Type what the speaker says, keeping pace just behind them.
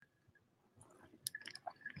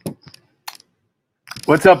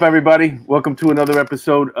What's up, everybody? Welcome to another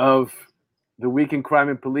episode of The Week in Crime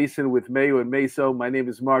and Policing with Mayo and Meso. My name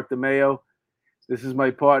is Mark DeMayo. This is my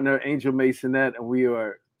partner, Angel Masonette, and we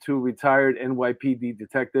are two retired NYPD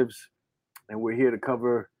detectives, and we're here to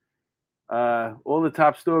cover all the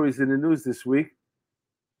top stories in the news this week.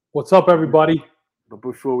 What's up, everybody? But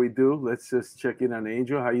before we do, let's just check in on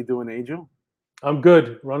Angel. How you doing, Angel? I'm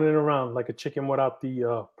good, running around like a chicken without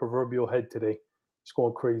the proverbial head today. It's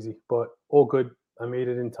going crazy, but all good. I made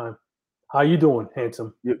it in time. How you doing,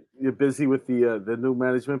 handsome? You're busy with the new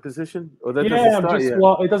management position, or that doesn't Yeah, I'm start just yet?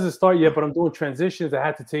 well, it doesn't start yet, but I'm doing transitions. I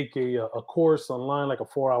had to take a course online, like a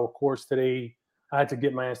 4-hour course today. I had to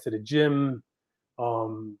get my ass to the gym.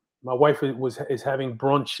 My wife is having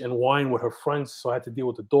brunch and wine with her friends, so I had to deal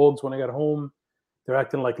with the dogs when I got home. They're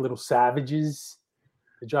acting like little savages.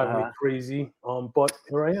 They're driving me crazy. But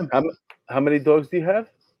here I am. How many dogs do you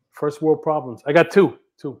have? First world problems. I got two.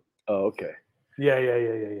 Oh, okay.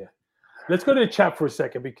 Yeah. Let's go to the chat for a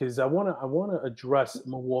second because I wanna address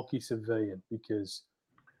Milwaukee Civilian because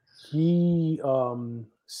he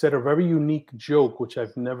said a very unique joke which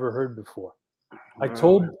I've never heard before. I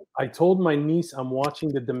told my niece I'm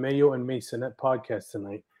watching the DeMayo and Masonette podcast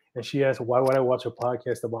tonight, and she asked why would I watch a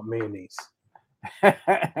podcast about mayonnaise?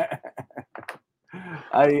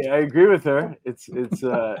 I agree with her. It's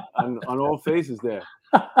on all phases there.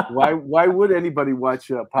 Why would anybody watch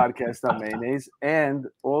a podcast on mayonnaise? And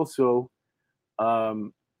also,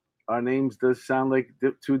 our names does sound like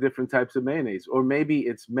two different types of mayonnaise, or maybe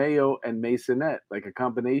it's Mayo and Masonette, like a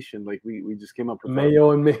combination. Like we just came up with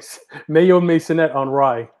Mayo and Masonette on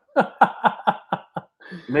rye.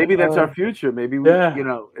 Maybe that's our future. Maybe we,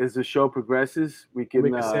 as the show progresses, we can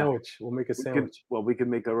make a sandwich. We'll make a sandwich. We can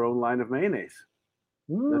make our own line of mayonnaise.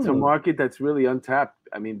 That's a market that's really untapped.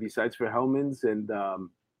 I mean, besides for Hellman's and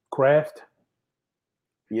Kraft.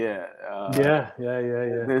 Yeah.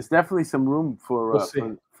 There's definitely some room for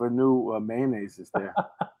new mayonnaises there.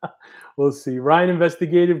 We'll see. Ryan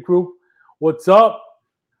Investigative Group. What's up?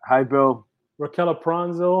 Hi, Bill. Raquel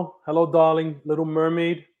Pranzo. Hello, darling. Little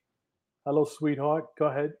Mermaid. Hello, sweetheart. Go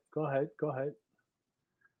ahead. Who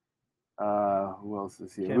else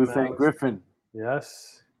is here? Ruth Ann Griffin.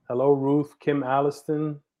 Yes. Hello, Ruth. Kim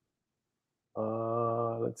Alliston.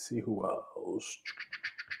 Let's see who else.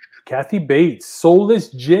 Kathy Bates. Soulless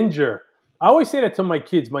Ginger. I always say that to my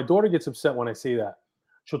kids. My daughter gets upset when I say that.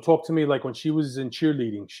 She'll talk to me like when she was in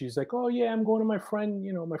cheerleading. She's like, "Oh yeah, I'm going to my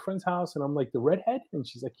friend's house," and I'm like, "The redhead?" And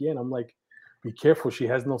she's like, "Yeah," and I'm like, "Be careful, she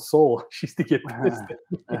has no soul." She used to get pissed.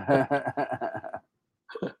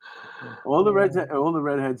 All the redheads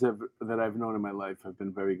that I've known in my life have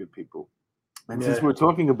been very good people. And since we're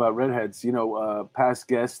talking about redheads, past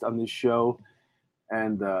guest on this show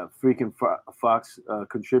and freaking Fox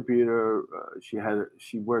contributor,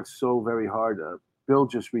 she works so very hard. Bill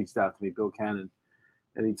just reached out to me, Bill Cannon,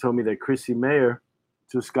 and he told me that Chrissy Mayer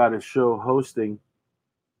just got a show hosting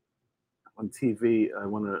on TV. I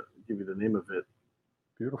want to give you the name of it.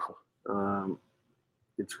 Beautiful.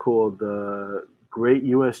 It's called the Great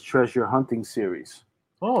U.S. Treasure Hunting Series.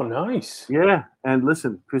 Oh, nice. Yeah, and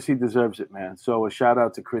listen, Chrissy deserves it, man. So a shout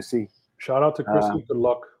out to Chrissy. Shout out to Chrissy. Good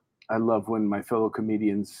luck. I love when my fellow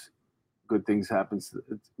comedians, good things happen to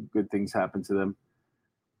them.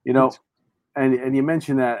 And you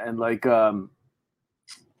mentioned that, and like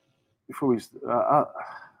before we, all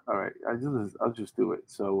right, I'll just do it.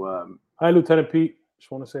 So, hi, Lieutenant Pete.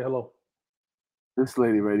 Just want to say hello. This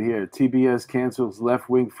lady right here, TBS cancels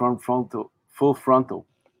left wing full frontal,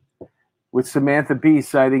 with Samantha Bee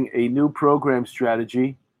citing a new program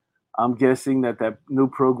strategy. I'm guessing that new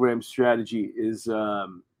program strategy is they're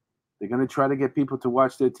going to try to get people to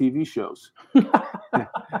watch their TV shows.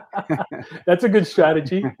 That's a good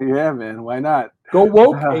strategy. Yeah, man. Why not? Go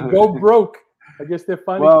woke and go broke. I guess they're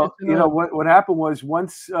finally. Well, what happened was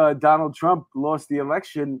once Donald Trump lost the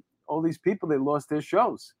election, all these people, they lost their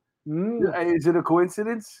shows. Is it a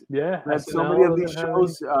coincidence? Yeah. That so many of these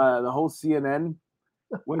shows, the whole CNN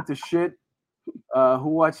went to shit. Who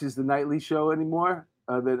watches the nightly show anymore?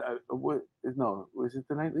 Was it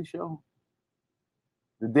the nightly show?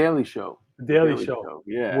 The Daily Show. The Daily Show.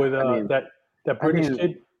 Yeah. With that British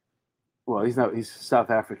kid. Well, he's not. He's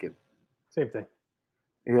South African. Same thing.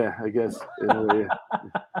 Yeah, I guess.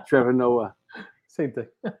 Trevor Noah. Same thing.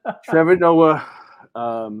 Trevor Noah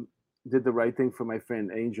did the right thing for my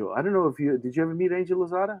friend Angel. I don't know if did you ever meet Angel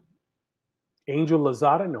Lozada? Angel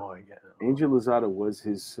Lozada? No, I get it. Angel Lozada was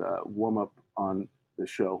his warm up on the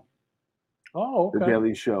show. Oh, okay. The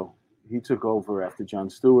Daily Show. He took over after Jon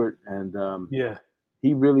Stewart, and yeah,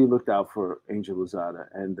 he really looked out for Angel Lozada.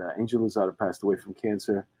 And Angel Lozada passed away from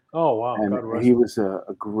cancer. Oh wow! And he was a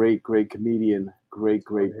great comedian. great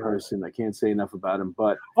person. I can't say enough about him.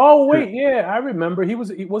 But oh wait, yeah, I remember.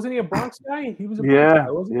 Wasn't he a Bronx guy? He was a Bronx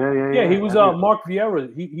guy, wasn't he? Yeah, he was Mark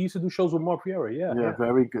Vieira. He used to do shows with Mark Vieira. Yeah,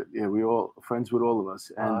 very good. Yeah, we all friends with all of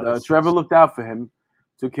us. And that's Trevor looked out for him,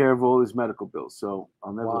 took care of all his medical bills. So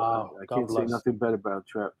I'll never. Wow, I God can't say bless. nothing better about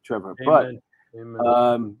Trevor.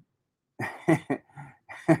 Amen. But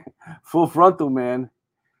Full Frontal, man.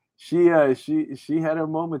 She had her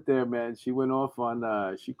moment there, man. She went off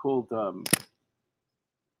on she called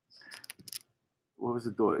what was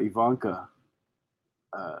the daughter? Ivanka.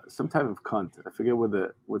 Some type of cunt. I forget what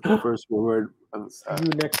the first word. See you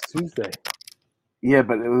next Tuesday. Yeah,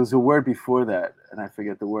 but it was a word before that, and I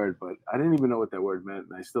forget the word. But I didn't even know what that word meant,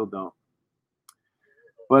 and I still don't.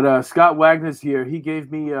 But Scott Wagner's here. He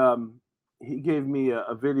gave me a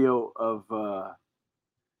video of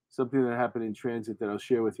something that happened in transit that I'll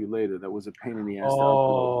share with you later. That was a pain in the ass.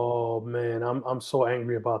 Oh man, I'm so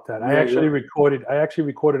angry about that. Yeah, I actually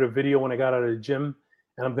recorded a video when I got out of the gym,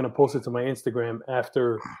 and I'm gonna post it to my Instagram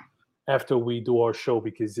after we do our show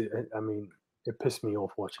because it pissed me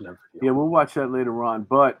off watching that video. Yeah, we'll watch that later on.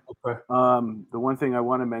 But Okay. the one thing I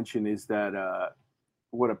want to mention is that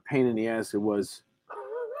what a pain in the ass it was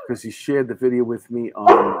because he shared the video with me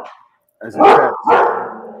on as a text.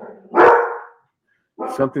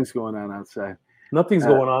 Something's going on outside. Nothing's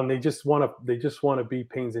going on. They just want to be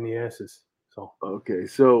pains in the asses. So okay,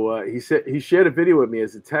 so he said he shared a video with me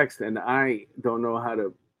as a text, and I don't know how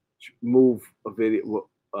to move a video.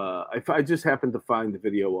 If I just happened to find the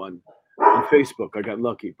video on Facebook, I got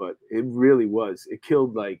lucky, but it really was. It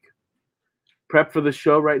killed like prep for the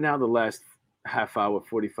show right now. The last half hour,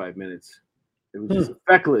 45 minutes. It was just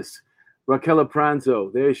feckless. Raquel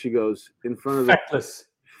Pranzo, there she goes in front of feckless.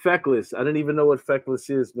 Feckless. I don't even know what feckless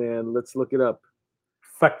is, man. Let's look it up.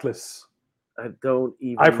 Feckless. I don't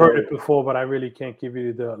even. I've heard it before, but I really can't give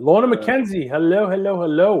you the. Lorna McKenzie.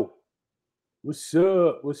 Hello. What's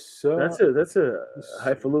up? That's a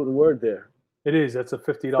highfalutin word there. It is. That's a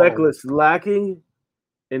 $50. Feckless, lacking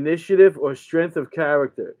initiative or strength of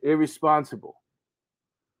character, irresponsible.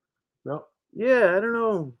 No. Yeah, I don't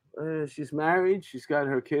know. She's married. She's got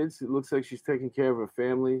her kids. It looks like she's taking care of her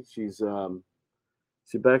family.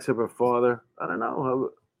 She backs up her father. I don't know. Her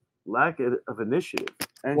lack of initiative.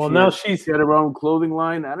 And well, she's got her own clothing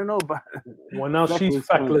line. I don't know about. Well, now she's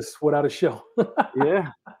feckless without a show.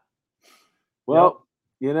 Yeah. Well,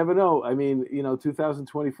 you never know. I mean,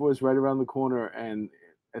 2024 is right around the corner, and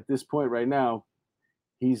at this point, right now,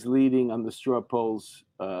 he's leading on the straw polls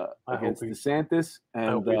against DeSantis. And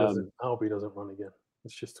I hope he doesn't run again.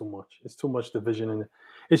 It's just too much. It's too much division in it.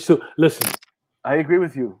 It's too. Listen. I agree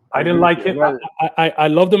with you. I didn't like him. I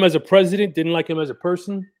loved him as a president. Didn't like him as a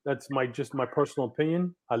person. That's my personal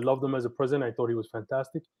opinion. I loved him as a president. I thought he was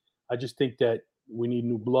fantastic. I just think that we need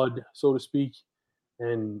new blood, so to speak.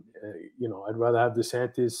 And I'd rather have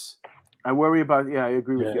DeSantis. I worry about. Yeah, I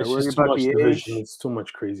agree with you. I worry about the age. It's too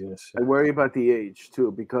much craziness. I worry about the age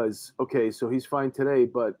too, because so he's fine today,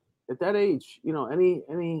 but at that age,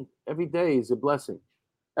 every day is a blessing.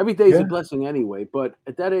 Every day is a blessing anyway. But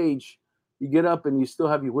at that age, you get up and you still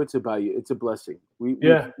have your wits about you. It's a blessing.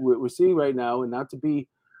 We're seeing right now, and not to be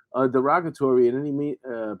derogatory in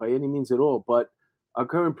by any means at all, but our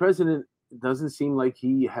current president doesn't seem like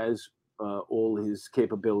he has all his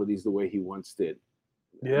capabilities the way he once did.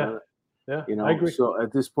 Yeah, I agree. So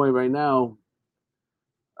at this point right now,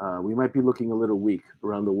 we might be looking a little weak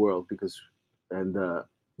around the world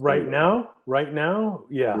right now,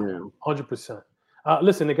 yeah, 100%.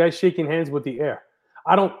 Listen, the guy's shaking hands with the air.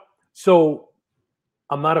 So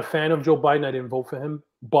I'm not a fan of Joe Biden. I didn't vote for him,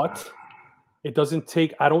 but I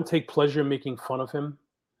don't take pleasure in making fun of him.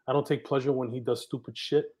 I don't take pleasure when he does stupid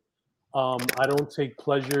shit. I don't take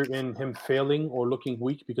pleasure in him failing or looking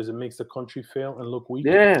weak because it makes the country fail and look weak.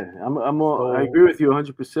 Yeah, I agree with you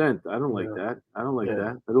 100%. I don't like that. I don't like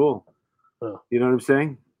that at all. You know what I'm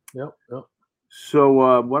saying? Yep.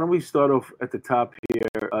 So why don't we start off at the top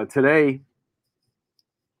here? Today,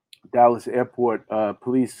 Dallas Airport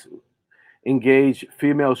police engage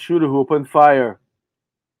female shooter who opened fire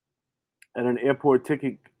at an airport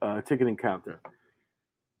ticket encounter.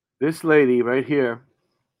 This lady right here,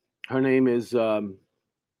 her name is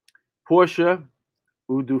Portia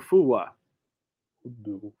Udufuwa.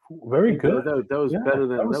 Very good. That was better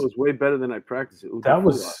than that was way better than I practiced it.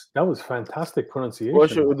 Udufuwa. That was fantastic pronunciation.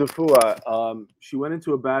 Portia Udufuwa. She went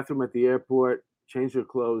into a bathroom at the airport, changed her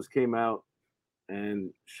clothes, came out,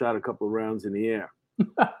 and shot a couple of rounds in the air.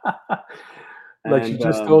 She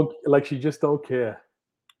just don't care.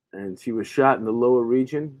 And she was shot in the lower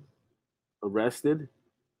region, arrested,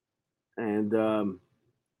 and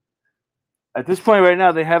At this point right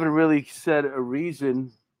now, they haven't really said a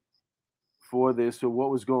reason for this or what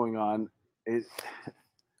was going on. It,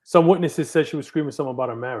 Some witnesses said she was screaming something about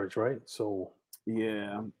her marriage, right? So,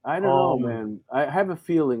 yeah, I don't know, man. I have a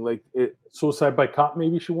feeling like suicide by cop,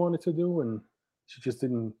 maybe she wanted to do, and she just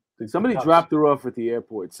didn't. somebody cops. dropped her off at the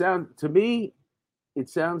airport. It sounds to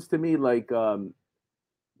me like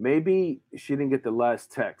maybe she didn't get the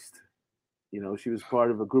last text. You know, she was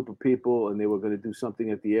part of a group of people and they were going to do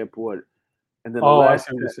something at the airport. And then I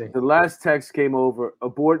see what you're saying. the last text came over,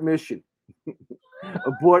 abort mission.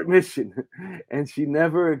 Abort mission. And she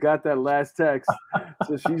never got that last text.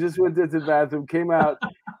 So she just went to the bathroom, came out,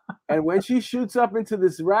 and when she shoots up into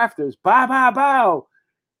this rafters, bow, bow, bow,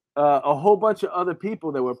 a whole bunch of other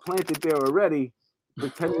people that were planted there already,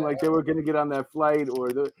 pretending like they were going to get on that flight,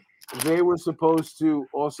 or they were supposed to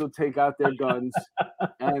also take out their guns,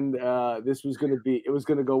 and it was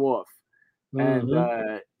going to go off.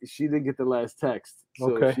 And she didn't get the last text,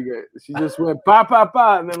 so she just went pa pa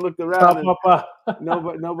pa, and then looked around.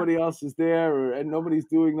 Nobody else is there, and nobody's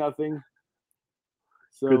doing nothing.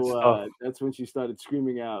 So that's when she started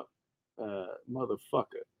screaming out,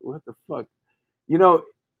 "Motherfucker! What the fuck?" You know,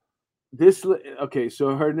 this. Okay,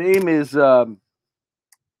 so her name is,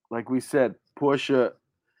 like we said, Portia.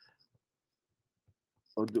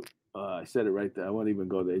 I said it right there. I won't even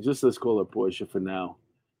go there. Just let's call her Portia for now.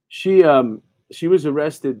 She was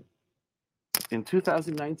arrested in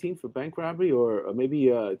 2019 for bank robbery, or maybe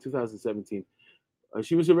 2017.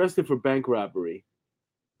 She was arrested for bank robbery.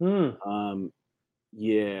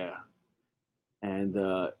 Yeah, and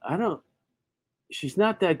she's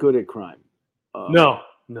not that good at crime. No.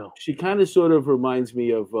 She kind of sort of reminds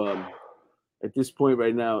me of at this point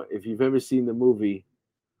right now. If you've ever seen the movie,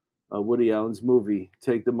 Woody Allen's movie,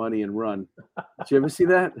 Take the Money and Run. Did you ever see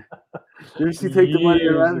that? Did you ever see Take the Money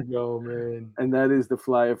and Run? Ago, man. And that is the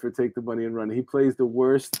flyer for Take the Money and Run. He plays the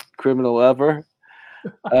worst criminal ever.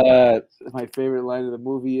 My favorite line of the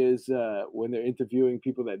movie is when they're interviewing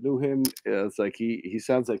people that knew him. It's like he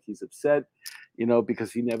sounds like he's upset,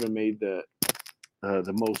 because he never made the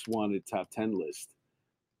most wanted top 10 list.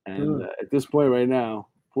 And at this point right now,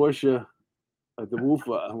 Portia, the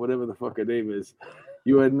Wufa, whatever the fuck her name is,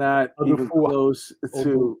 you are not even close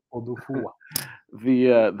to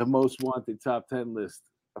the most wanted top 10 list.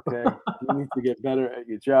 Okay, you need to get better at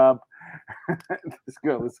your job. This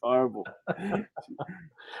girl is horrible.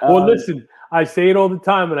 Well, listen, I say it all the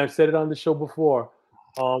time, and I've said it on the show before,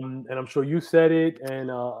 and I'm sure you said it, and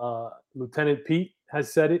Lieutenant Pete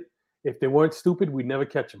has said it. If they weren't stupid, we'd never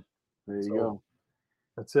catch them. There you go.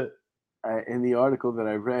 That's it. In the article that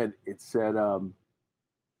I read, it said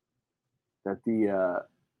that the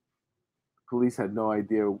police had no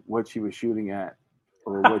idea what she was shooting at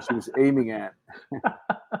or what she was aiming at.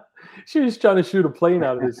 She was trying to shoot a plane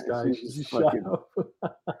out of this guy. She's fucking...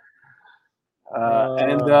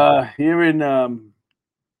 And here in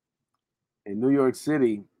New York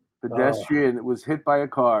City, pedestrian was hit by a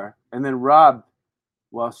car and then robbed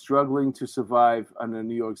while struggling to survive on a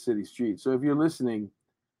New York City street. So if you're listening,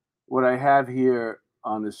 what I have here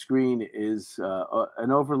on the screen is an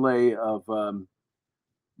overlay of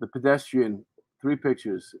the pedestrian, 3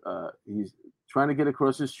 pictures. He's trying to get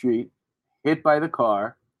across the street, hit by the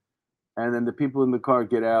car, and then the people in the car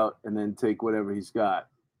get out and then take whatever he's got.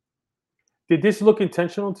 Did this look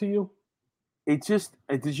intentional to you? It just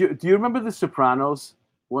do you remember The Sopranos?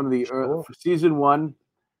 One of the season 1,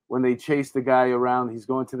 when they chase the guy around, he's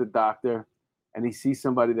going to the doctor and he sees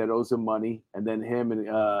somebody that owes him money, and then him and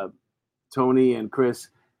Tony and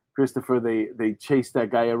Christopher, they chase that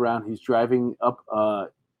guy around. He's driving up.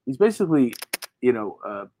 He's basically,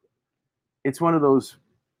 it's one of those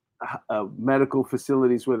medical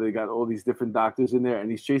facilities where they got all these different doctors in there, and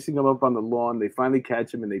he's chasing him up on the lawn. They finally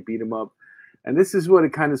catch him and they beat him up. And this is what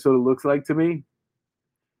it kind of sort of looks like to me.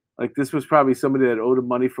 Like this was probably somebody that owed him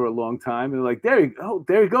money for a long time, and like there he goes,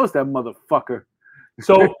 that motherfucker.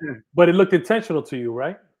 So, but it looked intentional to you,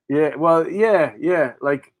 right? Yeah. Well, yeah.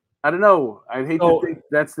 Like, I don't know. I'd hate to think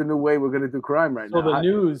that's the new way we're going to do crime right now.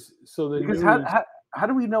 How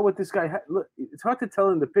do we know what this guy look? It's hard to tell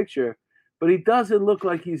in the picture, but he doesn't look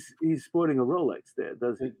like he's sporting a Rolex there,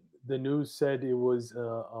 does he? The news said it was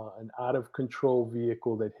an out of control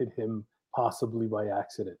vehicle that hit him possibly by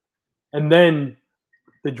accident, and then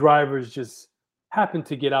the drivers just happened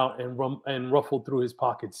to get out and ruffle through his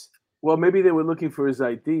pockets. Well, maybe they were looking for his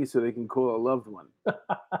ID so they can call a loved one.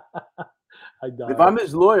 If I'm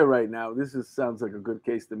his lawyer right now, sounds like a good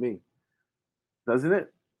case to me, doesn't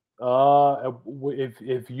it?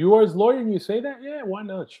 If you are his lawyer and you say that, yeah, why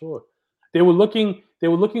not? Sure. They were looking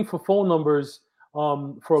for phone numbers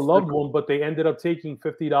for a loved one, but they ended up taking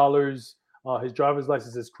 $50 his driver's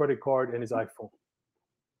license, his credit card, and his iPhone.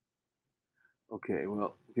 Okay,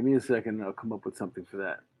 well, give me a second, and I'll come up with something for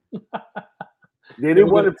that. They They didn't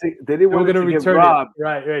were want gonna, him to. They didn't they were want him gonna to get return it. robbed.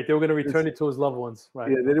 Right, right. They were gonna return It's- it to his loved ones. Right.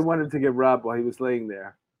 Yeah, they didn't want him to get robbed while he was laying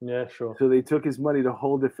there. Yeah, sure. So they took his money to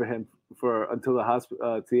hold it for him until the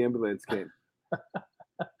hospital, the ambulance came.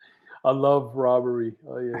 I love robbery.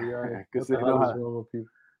 Oh yeah, yeah. What Because the you know hell is how. wrong with people?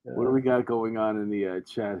 What do we got going on in the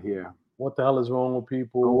chat here? What the hell is wrong with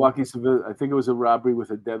people? Milwaukee civilian. I think it was a robbery with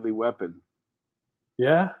a deadly weapon.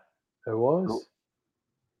 Yeah, it was. Oh,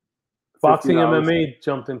 Boxing $50. MMA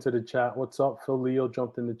jumped into the chat. What's up? Phil Leo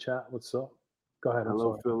jumped in the chat. What's up? Go ahead. I'm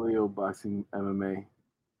Hello, sorry. Phil Leo, boxing MMA.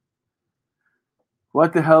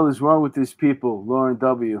 What the hell is wrong with these people? Lauren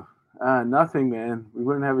W. Nothing, man. We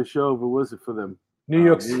wouldn't have a show if it wasn't for them. New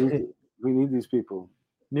York We City. need these people.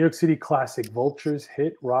 New York City classic. Vultures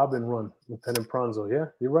hit, rob, and run. Lieutenant Pranzo. Yeah,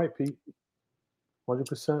 you're right, Pete.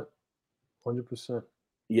 100%. 100%.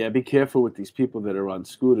 Yeah, be careful with these people that are on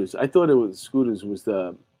scooters. I thought scooters was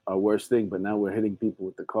our worst thing, but now we're hitting people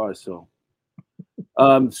with the cars. So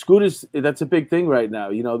scooters, that's a big thing right now.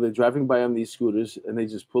 You know, they're driving by on these scooters and they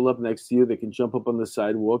just pull up next to you. They can jump up on the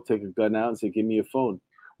sidewalk, take a gun out, and say, "Give me your phone."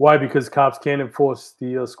 Why? Because cops can't enforce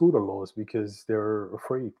the scooter laws because they're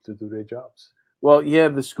afraid to do their jobs. Well, yeah,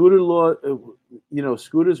 the scooter law.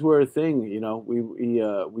 Scooters were a thing. You know,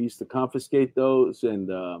 we used to confiscate those, and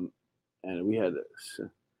we had a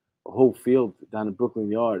whole field down in Brooklyn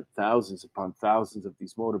Yard, thousands upon thousands of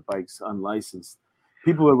these motorbikes unlicensed.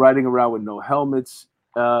 People are riding around with no helmets.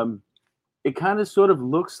 It kind of sort of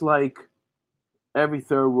looks like every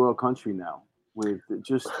third world country now, with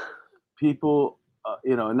just people.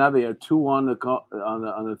 And now they are two on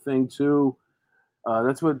the thing too.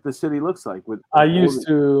 That's what the city looks like. I used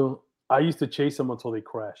to chase them until they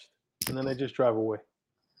crashed, and then I just drive away.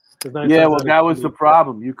 Yeah, well, that was the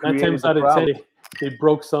problem. You 9 created times the out of problem. 10, they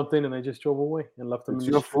broke something, and I just drove away and left them. It's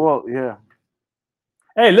in the your street. fault. Yeah.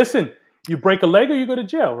 Hey, listen, you break a leg or you go to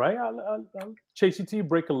jail, right? I'll chase you till you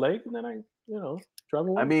break a leg, and then I drive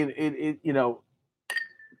away. I mean,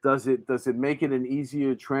 does it make it an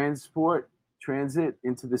easier transit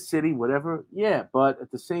into the city, whatever? Yeah, but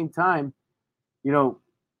at the same time, we're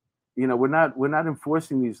not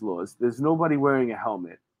enforcing these laws. There's nobody wearing a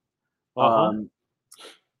helmet.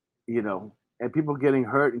 And people getting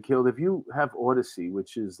hurt and killed. If you have Odyssey,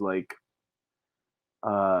 which is like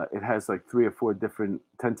it has like 3 or 4 different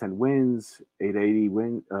 10-10 wins, 880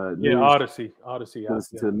 win. Yeah, Odyssey.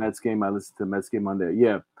 Listen to the Mets game. I listened to the Mets game on there.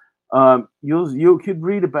 Yeah. You could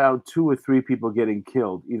read about 2 or 3 people getting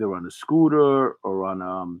killed either on a scooter or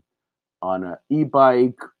on an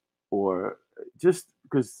e-bike, or just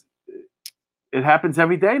because it happens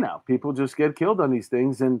every day now. People just get killed on these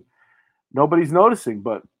things and nobody's noticing.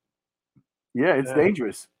 But yeah, it's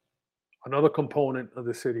dangerous. Another component of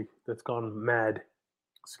the city that's gone mad.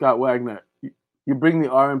 Scott Wagner, you bring the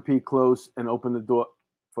RMP close and open the door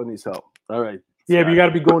for these help. All right. Yeah, Scott. But you got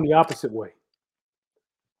to be going the opposite way.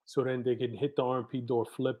 So then they can hit the RMP door,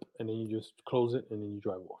 flip, and then you just close it and then you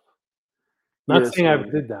drive off. Not saying I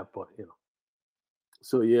did that, but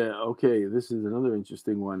So yeah, okay. This is another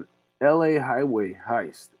interesting one. LA highway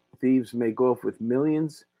heist. Thieves make off with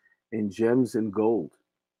millions in gems and gold.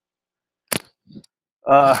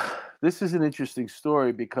 This is an interesting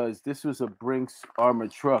story because this was a Brinks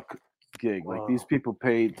armored truck gig. Wow. Like these people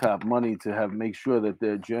paid top money to make sure that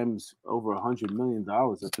their gems over $100 million.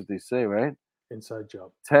 That's what they say, right? Inside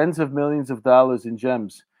job. Tens of millions of dollars in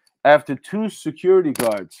gems. After 2 security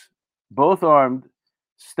guards, both armed,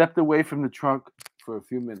 stepped away from the truck for a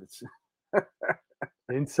few minutes.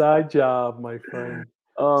 Inside job, my friend.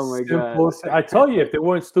 Oh my God! I tell you, if they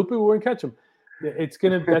weren't stupid, we wouldn't catch them. That's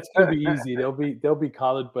gonna be easy. They'll be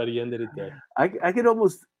collared by the end of the day. I could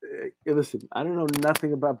almost listen. I don't know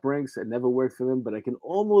nothing about Brinks. I never worked for them, but I can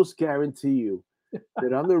almost guarantee you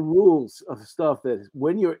that on the rules of stuff that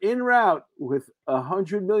when you're en route with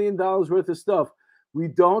 $100 million worth of stuff, we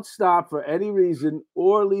don't stop for any reason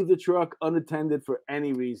or leave the truck unattended for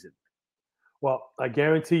any reason. Well, I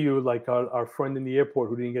guarantee you, like our friend in the airport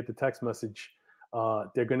who didn't get the text message,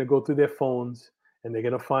 they're going to go through their phones and they're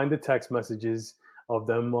going to find the text messages of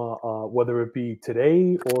them, whether it be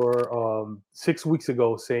today or 6 weeks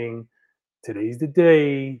ago, saying, "Today's the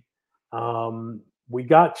day. We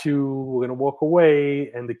got you. We're going to walk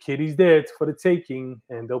away, and the kitty's there for the taking,"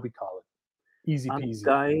 and they'll be collared. Easy peasy.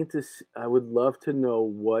 I would love to know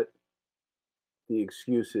what the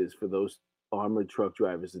excuse is for those armored truck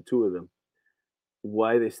drivers, the 2 of them,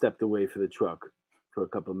 why they stepped away for the truck for a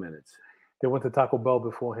couple of minutes. They went to Taco Bell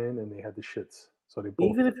beforehand and they had the shits. So they both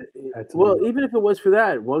Even if had to do it. even if it was for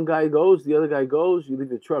that, one guy goes, the other guy goes. You leave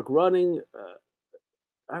the truck running.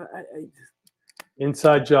 I just,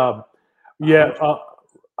 Inside job. Yeah,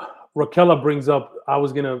 Raquela brings up, I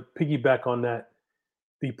was going to piggyback on that.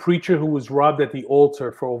 The preacher who was robbed at the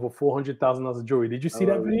altar for over $400,000 of jewelry. Did you see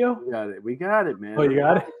that video? We got it. We got it, man. Oh, you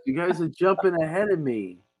got it? You guys are jumping ahead of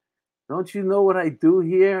me. Don't you know what I do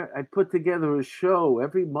here? I put together a show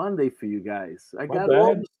every Monday for you guys. I got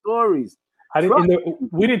all the stories.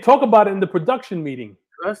 We didn't talk about it in the production meeting.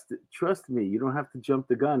 Trust me. You don't have to jump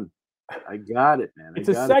the gun. I got it, man. It's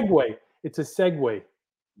a segue. It's a segue.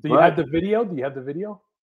 Do you have the video? Do you have the video?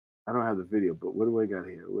 I don't have the video, but what do I got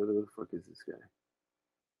here? Where the fuck is this guy?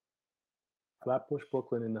 Flatbush,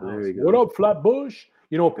 Brooklyn in the house. What up, Flatbush?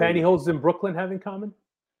 You know what There you pantyhose in Brooklyn have in common?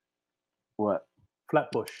 What?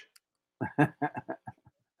 Flatbush.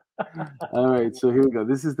 All right, so here we go.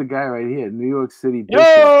 This is the guy right here, New York City Bishop.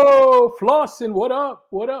 Yo, Flossin, what up?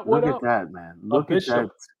 What up? What Look up? at that, man. Look at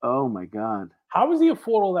that. Oh my God. How does he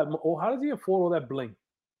afford all that? How does he afford all that bling?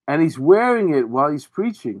 And he's wearing it while he's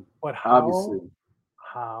preaching. But how? Obviously.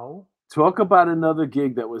 How? Talk about another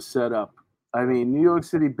gig that was set up. I mean, New York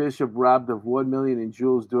City bishop robbed of $1 million in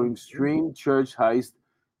jewels during stream church heist.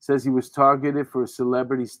 Says he was targeted for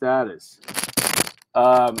celebrity status.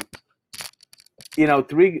 You know,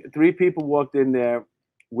 three people walked in there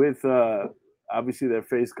with obviously their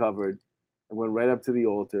face covered and went right up to the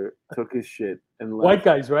altar, took his shit, and left. White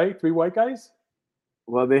guys, right? 3 white guys?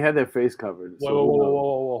 Well, they had their face covered.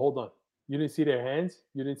 Whoa, hold on. You didn't see their hands?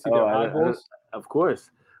 You didn't see their eyeballs? Of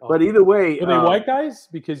course. But either way. Were they white guys?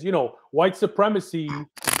 Because, you know, white supremacy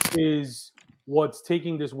is what's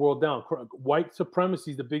taking this world down. White supremacy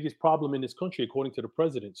is the biggest problem in this country, according to the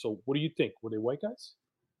president. So what do you think? Were they white guys?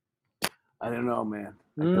 I don't know, man.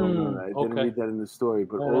 I don't know. I didn't read that in the story.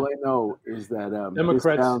 But all I know is that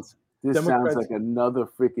this sounds like another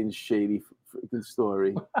freaking shady freaking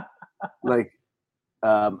story. Like,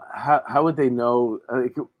 how would they know?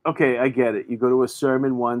 Okay, I get it. You go to a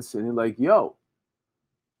sermon once and you're like, yo.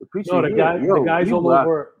 The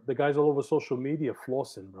guys all over social media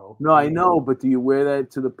flossing, bro. No, I know, but do you wear that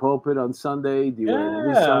to the pulpit on Sunday? Do you wear it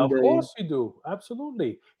every Sunday? Of course you do.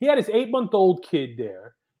 Absolutely. He had his 8-month-old kid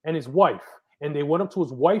there and his wife, and they went up to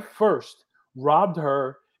his wife first, robbed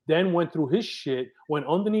her, then went through his shit, went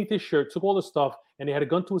underneath his shirt, took all the stuff, and they had a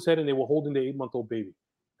gun to his head, and they were holding the 8-month-old baby.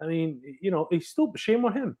 I mean, you know, it's still shame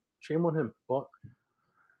on him. Shame on him. But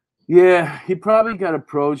yeah, he probably got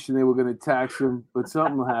approached and they were going to tax him, but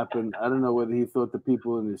something happened. I don't know whether he thought the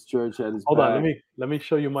people in his church had his back. Hold on, let me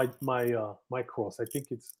show you my cross. I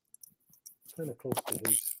think it's kind of close to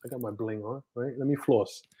his. I got my bling on, right? Let me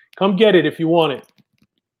floss. Come get it if you want it.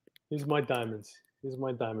 Here's my diamonds. Here's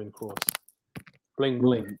my diamond cross. Bling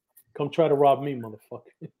bling. Come try to rob me,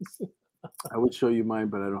 motherfucker. I would show you mine,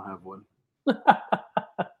 but I don't have one.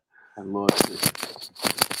 I lost it.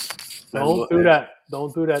 Don't do that.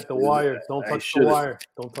 Don't do that. The wire. Don't touch the wire.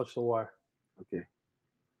 Don't touch the wire. Okay.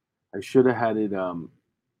 I should have had it.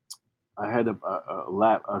 I had a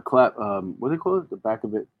clap. What do they call it? The back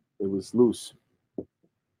of it. It was loose.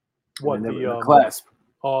 What the clasp?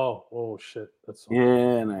 Oh shit. That's yeah,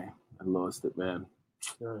 and I lost it, man.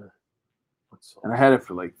 And I had it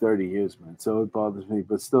for like 30 years, man. So it bothers me,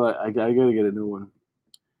 but still, I gotta get a new one.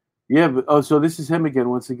 Yeah, but so this is him again.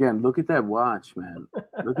 Once again, look at that watch, man.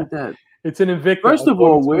 Look at that. It's an Invicta. First of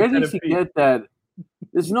all, where did he get that?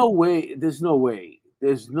 There's no way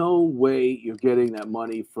you're getting that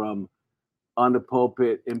money from on the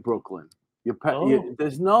pulpit in Brooklyn.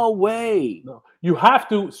 There's no way. No. You have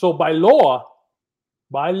to. So by law,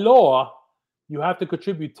 you have to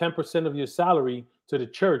contribute 10% of your salary to the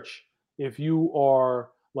church if you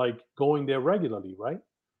are like going there regularly, right?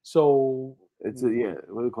 So it's what do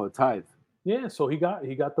you call it? Tithe. Yeah, so he got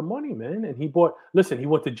the money, man, and he bought. Listen, he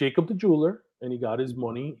went to Jacob the jeweler, and he got his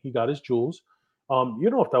money. He got his jewels. You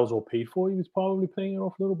know, if that was all paid for, he was probably paying it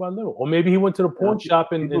off little by little, or maybe he went to the pawn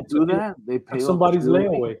shop and do that. They pay somebody's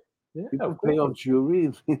layaway. Yeah, people pay off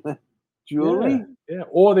jewelry. Jewelry, yeah,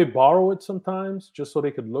 or they borrow it sometimes just so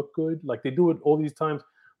they could look good. Like they do it all these times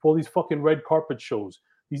for all these fucking red carpet shows.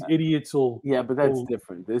 These idiots will. Yeah, but that's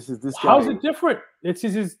different. This guy. How's it different? This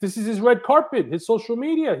is his red carpet, his social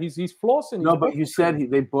media. He's flossing. No, but you said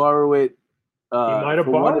they borrow it. He might have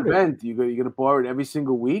borrowed one event. You're gonna borrow it every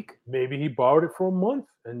single week. Maybe he borrowed it for a month,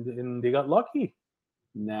 and they got lucky.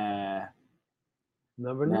 Nah,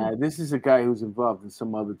 never know. Nah, this is a guy who's involved in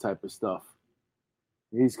some other type of stuff.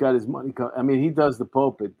 He's got his money. I mean, he does the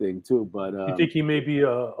pulpit thing too, but you think he may be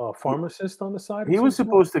a pharmacist on the side? He was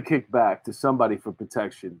supposed to kick back to somebody for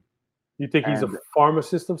protection. You think he's a And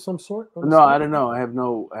pharmacist of some sort? no, I don't know. I have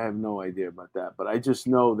no idea about that. But I just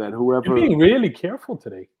know that You're being really careful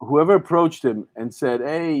today. whoever approached him and said,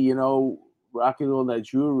 "Hey, rocking all that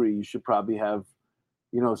jewelry, you should probably have,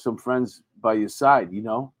 some friends by your side,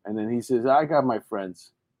 And then he says, "I got my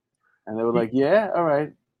friends," and they were like, "Yeah, all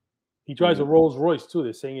right." He drives a Rolls Royce too.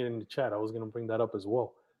 They're saying it in the chat. I was going to bring that up as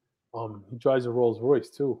well. He drives a Rolls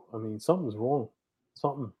Royce too. I mean, something's wrong.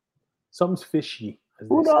 Something's fishy.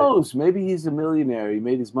 Who knows? Maybe he's a millionaire. He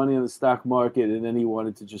made his money on the stock market, and then he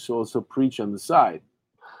wanted to just also preach on the side.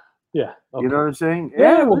 Yeah, okay. You know what I'm saying?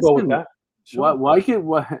 Yeah, we'll go with that. Sure.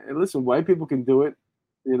 Listen? White people can do it.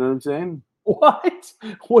 You know what I'm saying? What?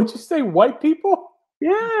 What'd you say? White people?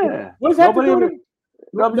 Yeah. What does that have to do with it?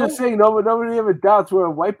 No, I'm just saying nobody ever doubts where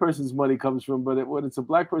a white person's money comes from, but when it's a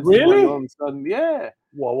black person's money, all of a sudden, yeah.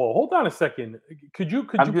 Whoa, hold on a second. Could you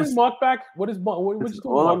bring Mark back? What is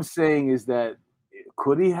all I'm saying is that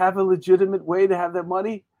could he have a legitimate way to have that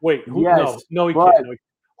money? Wait, yes, no, he can't.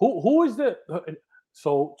 Who is the?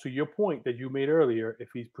 So to your point that you made earlier, if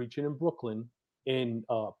he's preaching in Brooklyn, in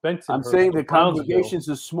Benson, I'm saying the congregations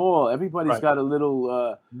are small. Everybody's got a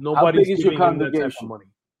little. Nobody's how big is your congregation? That type of money.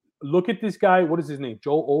 Look at this guy. What is his name?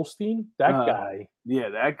 Joel Osteen. That guy. Yeah,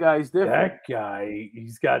 that guy's different. That guy.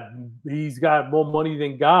 He's got more money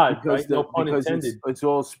than God. Because no pun intended. It's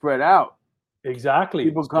all spread out. Exactly.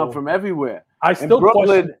 People come from everywhere. I still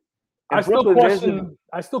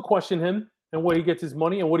question him and where he gets his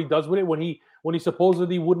money and what he does with it when he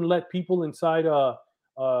supposedly wouldn't let people inside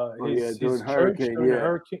his church during the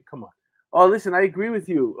hurricane. Come on. Oh, listen, I agree with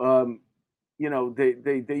you.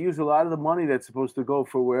 They use a lot of the money that's supposed to go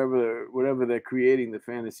for wherever they're creating the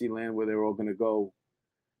fantasy land where they're all going to go.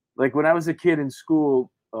 Like when I was a kid in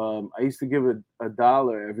school, I used to give a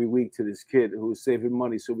dollar every week to this kid who was saving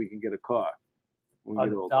money so we could get a car.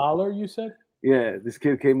 $1, you said? Yeah, this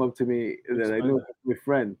kid came up to me that I knew my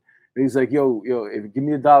friend. And he's like, yo, if give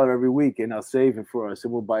me $1 every week and I'll save it for us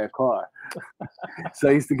and we'll buy a car. So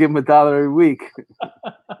I used to give him $1 every week.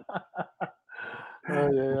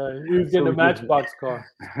 Yeah. He was getting a Matchbox car.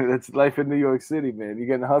 That's life in New York City, man. You're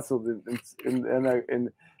getting hustled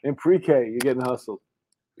in pre-K. You're getting hustled.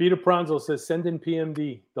 Peter Pranzo says, send in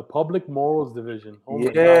PMD, the Public Morals Division. Oh my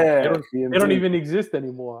God. They don't even exist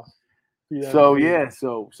anymore. PMD.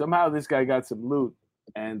 So somehow this guy got some loot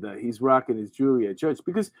and he's rocking his jewelry at church.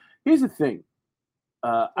 Because here's the thing.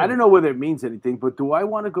 I don't know whether it means anything, but do I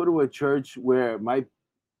want to go to a church where my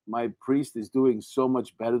priest is doing so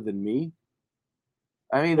much better than me?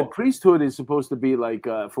 I mean, the priesthood is supposed to be like,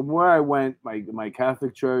 from where I went, my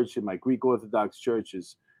Catholic church and my Greek Orthodox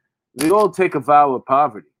churches, they all take a vow of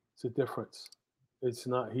poverty. It's a difference. He's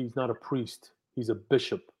not a priest. He's a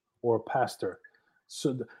bishop or a pastor.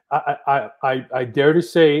 So I dare to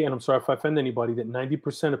say, and I'm sorry if I offend anybody, that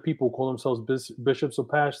 90% of people who call themselves bishops or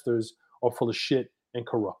pastors are full of shit and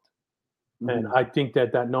corrupt. Mm-hmm. And I think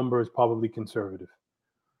that number is probably conservative.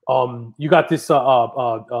 You got this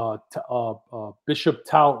Bishop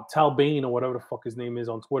Tal Bain or whatever the fuck his name is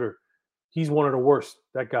on Twitter. He's one of the worst.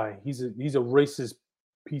 That guy. He's a racist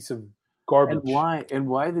piece of garbage. And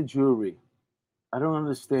why the jewelry? I don't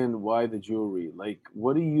understand why the jewelry. Like,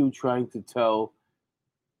 what are you trying to tell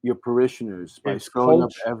your parishioners by scrolling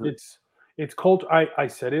up everything? It's cult. I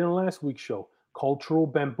said it in last week's show. Cultural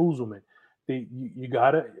bamboozlement. You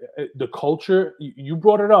gotta the culture. You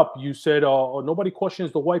brought it up. You said, nobody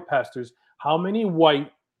questions the white pastors. How many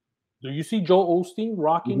white do you see Joel Osteen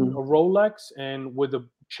rocking a Rolex and with a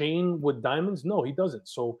chain with diamonds? No, he doesn't.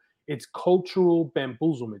 So it's cultural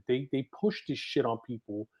bamboozlement. They push this shit on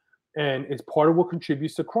people, and it's part of what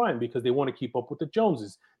contributes to crime because they want to keep up with the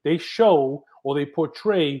Joneses. They show or they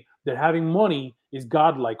portray that having money is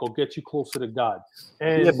godlike or gets you closer to God.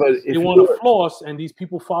 And they want to floss, and these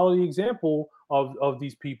people follow the example of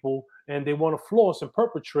these people, and they want to floss and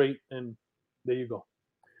perpetrate, and there you go.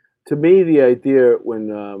 To me, the idea when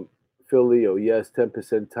Phil Leo,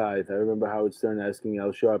 10% tithe. I remember Howard Stern asking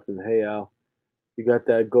Al Sharpton, hey, Al, you got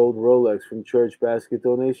that gold Rolex from church basket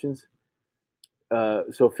donations?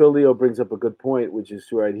 So Phil Leo brings up a good point, which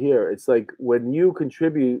is right here. It's like when you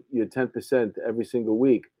contribute your 10% every single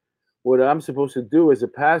week, what I'm supposed to do as a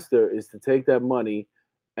pastor is to take that money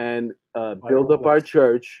and build up our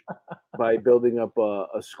church by building up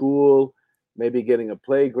a school, maybe getting a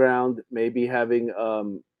playground, maybe having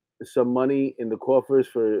some money in the coffers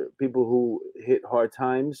for people who hit hard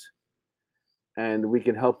times, and we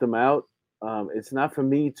can help them out. It's not for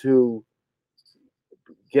me to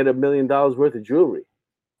get $1 million worth of jewelry.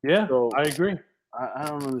 Yeah, so I agree. I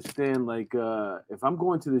don't understand. Like, if I'm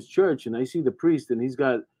going to this church and I see the priest and he's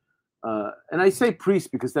got, and I say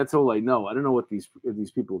priest because that's all I know. I don't know what these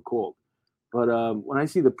people are called. But when I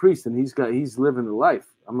see the priest and he's living the life,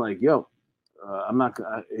 I'm like, yo, I'm not.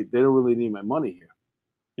 They don't really need my money here,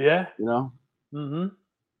 Yeah. you know. Mm-hmm.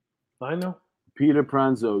 I know. Peter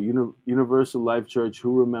Pranzo, Universal Life Church.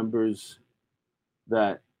 Who remembers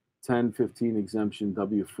that 1015 exemption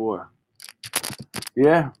W4?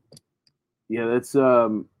 Yeah, yeah. That's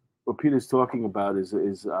what Peter's talking about is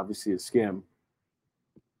obviously a scam.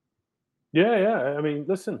 Yeah, yeah. I mean,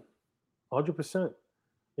 listen, 100%.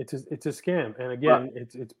 It's a scam, and again,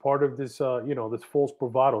 it's part of this this false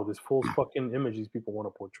bravado, this false fucking image these people want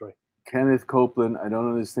to portray. Kenneth Copeland, I don't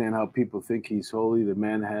understand how people think he's holy. The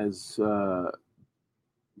man has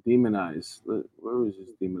demon eyes. Where is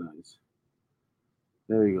his demon eyes?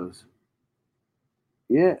 There he goes.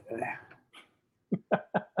 Yeah.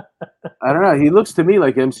 I don't know. He looks to me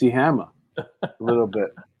like MC Hammer a little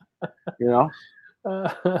bit, you know?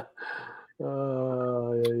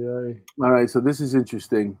 All right, so this is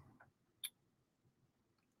interesting.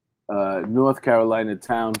 North Carolina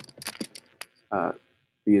town.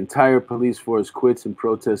 The entire police force quits in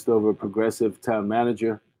protest over a progressive town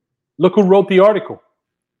manager. Look who wrote the article.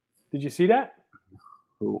 Did you see that?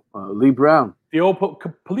 Lee Brown. The old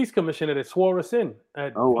police commissioner that swore us in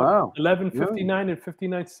at 11:59 and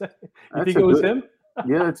 59 seconds. You think it was him?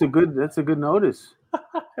 Yeah, that's a good notice.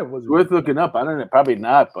 It was worth looking up. I don't know, probably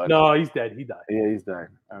not, but no, he's dead. He died. Yeah, he's died.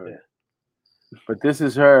 All right. Yeah. But this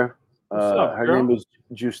is her. Up, her girl? name is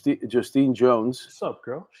Justine Jones. What's up,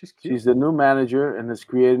 girl? She's cute. She's the new manager and has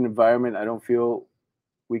created an environment I don't feel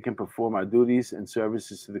we can perform our duties and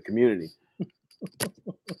services to the community.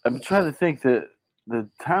 I'm trying to think that the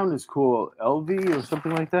town is called LV or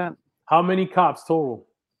something like that. How many cops total?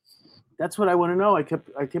 That's what I want to know. I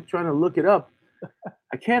kept trying to look it up.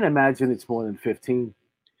 I can't imagine it's more than 15.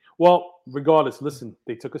 Well, regardless, listen,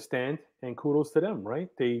 they took a stand, and kudos to them, right?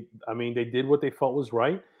 They did what they felt was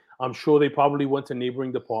right. I'm sure they probably went to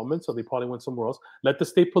neighboring departments, or they probably went somewhere else. Let the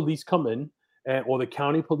state police come in, or the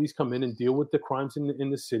county police come in and deal with the crimes in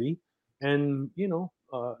the city, and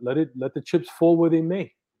let the chips fall where they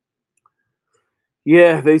may.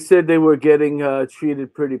 Yeah, they said they were getting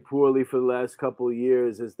treated pretty poorly for the last couple of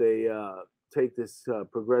years as they take this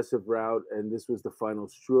progressive route, and this was the final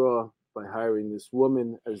straw by hiring this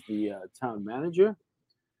woman as the town manager.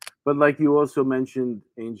 But like you also mentioned,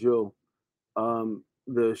 Angel,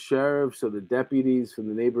 the sheriffs or the deputies from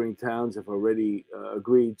the neighboring towns have already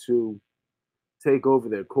agreed to take over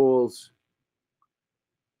their calls.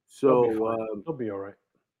 So they'll be all right.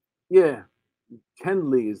 Yeah.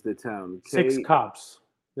 Kenley is the town. 6 cops.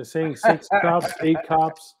 They're saying 6 cops, 8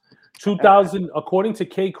 cops. 2,000, according to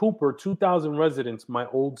Kay Cooper, 2,000 residents, my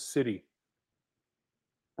old city.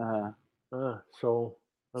 So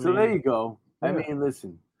there you go. Yeah. I mean,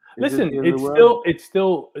 listen. It's still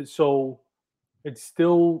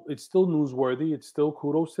newsworthy. It's still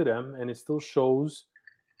kudos to them, and it still shows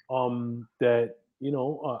that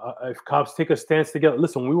if cops take a stance together.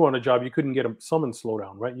 Listen, when we were on a job, you couldn't get a summons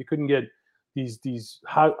slowdown, right? You couldn't get these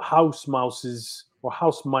house mouses or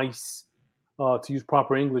house mice, to use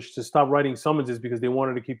proper English, to stop writing summonses because they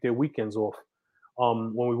wanted to keep their weekends off.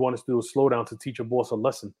 When we wanted to do a slowdown to teach a boss a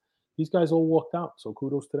lesson, these guys all walked out. So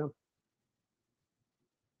kudos to them.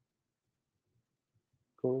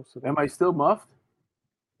 Am I still muffed?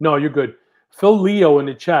 No, you're good. Phil Leo in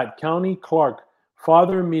the chat. County Clark.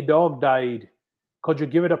 Father, me dog died. Could you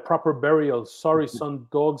give it a proper burial? Sorry, son.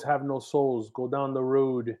 Dogs have no souls. Go down the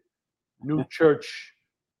road. New church.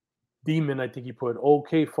 Demon, I think he put.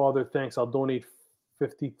 Okay, Father, thanks. I'll donate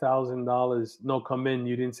 $50,000. No, come in.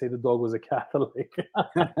 You didn't say the dog was a Catholic.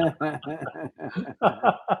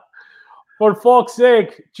 For fuck's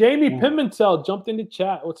sake. Jamie Pimentel jumped in the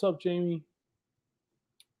chat. What's up, Jamie?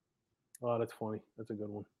 Oh, that's funny. That's a good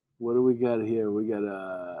one. What do we got here? We got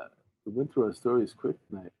we went through our stories quick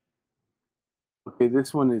tonight. Okay,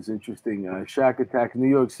 this one is interesting. Shack attack. New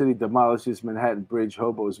York City demolishes Manhattan Bridge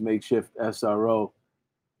hobos makeshift SRO.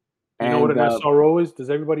 You know what an SRO is? Does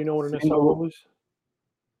everybody know what an SRO is?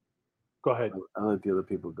 Go ahead. I'll let the other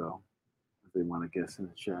people go if they want to guess in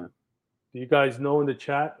the chat. Do you guys know in the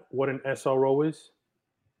chat what an SRO is?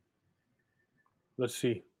 Let's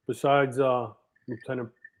see. Besides Lieutenant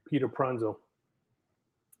Peter Pranzo,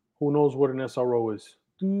 who knows what an SRO is?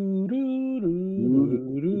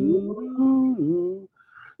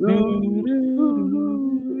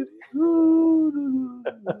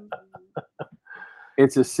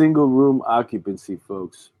 It's a single room occupancy,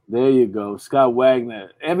 folks. There you go. Scott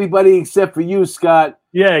Wagner. Everybody except for you, Scott.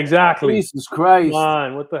 Yeah, exactly. Jesus Christ. Come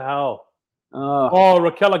on, what the hell?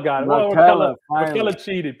 Raquel got it. Raquel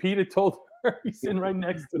cheated. Peter told her he's sitting right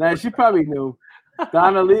next to her. Nah, she probably knew.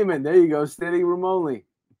 Donna Lehman. There you go. Standing room only.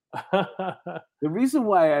 The reason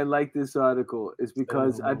why I like this article is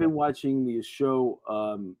because I've been watching the show.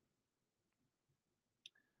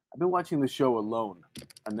 I've been watching the show Alone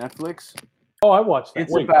on Netflix. Oh, I watched that.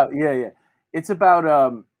 It's about It's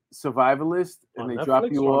about survivalists, and on they Netflix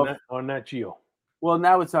drop you off on Nat Geo. Well,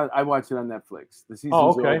 now it's on. I watch it on Netflix. The season's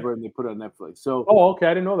over, and they put it on Netflix. So, okay,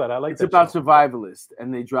 I didn't know that. I like. It's about survivalists,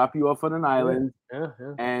 and they drop you off on an island. Yeah.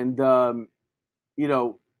 And you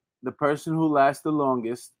know, the person who lasts the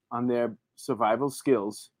longest on their survival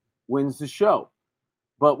skills wins the show.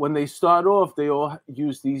 But when they start off, they all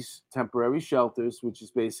use these temporary shelters, which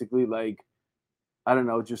is basically like, I don't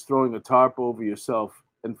know, just throwing a tarp over yourself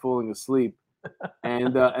and falling asleep.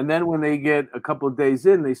 And then when they get a couple of days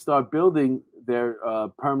in, they start building their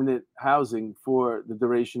permanent housing for the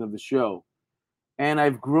duration of the show. And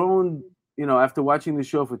I've grown, after watching the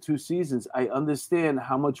show for 2 seasons, I understand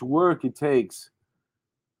how much work it takes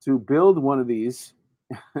to build one of these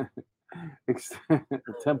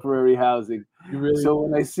temporary housing. So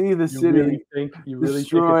when I see the city destroying, you really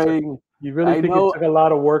think it took a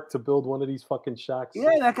lot of work to build one of these fucking shacks? Yeah,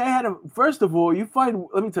 that guy had first of all,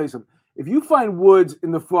 let me tell you something. If you find woods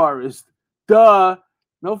in the forest, no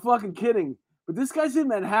fucking kidding. But this guy's in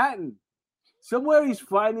Manhattan. Somewhere he's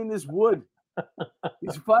finding this wood.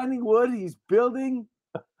 He's finding wood. He's building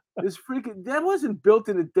this freaking. That wasn't built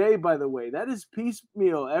in a day, by the way. That is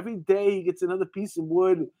piecemeal. Every day he gets another piece of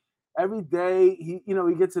wood. Every day he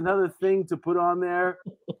gets another thing to put on there,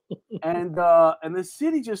 and the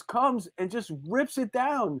city just comes and just rips it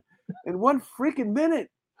down in 1 freaking minute.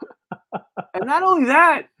 And not only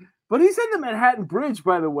that, but he's in the Manhattan Bridge,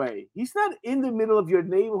 by the way. He's not in the middle of your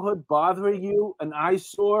neighborhood bothering you, an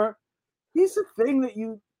eyesore. He's a thing that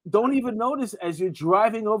you don't even notice as you're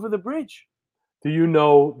driving over the bridge. Do you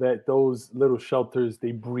know that those little shelters,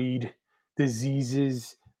 they breed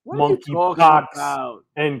diseases, monkeypox,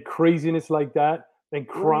 and craziness like that, and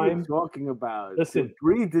crime? What are you talking about? Listen,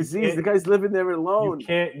 breed disease. The guy's living there alone.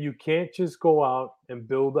 You can't just go out and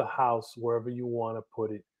build a house wherever you want to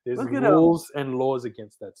put it. There's rules and laws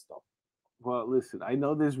against that stuff. Well, listen, I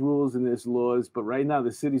know there's rules and there's laws, but right now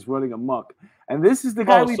the city's running amok. And this is the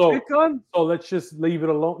guy we pick on? So let's just leave it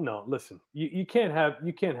alone. No, listen, you can't have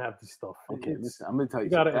this stuff. Okay, listen, I'm going to tell you. You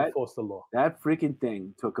got to enforce the law. That freaking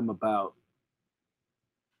thing took him about,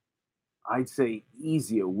 I'd say,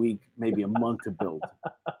 easy a week, maybe a month to build.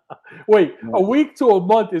 Wait, a week to a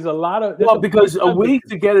month is a lot of. Well, because a week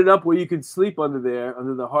to get it up where you can sleep under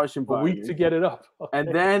the harsh environment. A week to get it up, okay.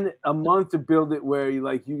 And then a month to build it where you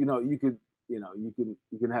can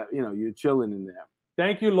have you're chilling in there.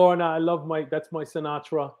 Thank you, Lorna. That's my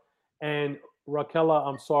Sinatra. And Raquela,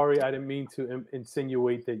 I'm sorry, I didn't mean to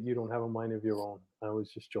insinuate that you don't have a mind of your own. I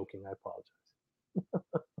was just joking. I apologize.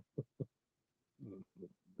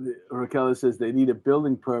 Raquel says they need a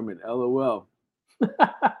building permit. LOL.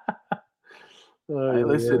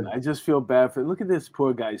 Listen, I just feel bad for. Look at this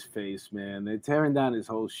poor guy's face, man. They're tearing down his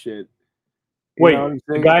whole shit. Wait,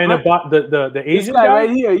 the guy in the Asian guy right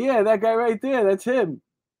here, yeah, that guy right there, that's him.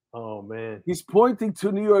 Oh man, he's pointing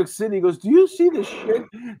to New York City. He goes, "Do you see the shit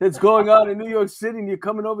that's going on in New York City? And you're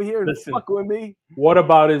coming over here and fucking with me?"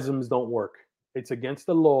 Whataboutisms don't work. It's against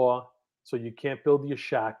the law. So you can't build your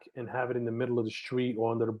shack and have it in the middle of the street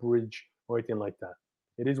or under the bridge or anything like that.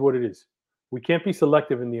 It is what it is. We can't be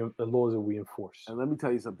selective in the laws that we enforce. And let me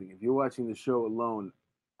tell you something. If you're watching the show Alone,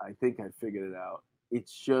 I think I figured it out.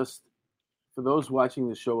 It's just, for those watching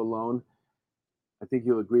the show Alone, I think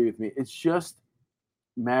you'll agree with me. It's just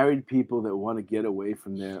married people that want to get away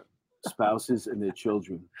from their spouses and their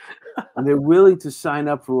children. And they're willing to sign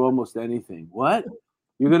up for almost anything. What?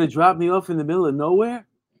 You're going to drop me off in the middle of nowhere?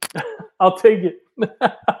 I'll take it.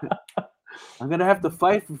 I'm going to have to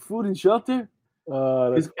fight for food and shelter?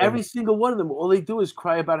 Because every single one of them, all they do is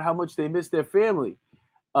cry about how much they miss their family.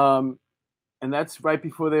 And that's right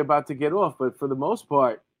before they're about to get off. But for the most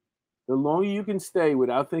part, the longer you can stay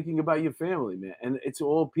without thinking about your family, man. And it's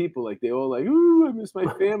all people, like, they all like, ooh, I miss my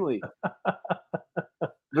family.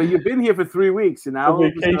 But you've been here for 3 weeks, and now all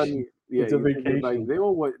of a sudden, it's a vacation.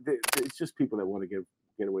 It's just people that want to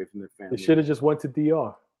get away from their family. They should have just went to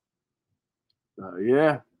DR.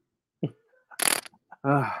 Yeah.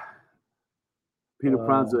 Peter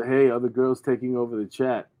Pranzo, hey, other girls taking over the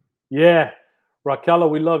chat. Yeah. Raquel,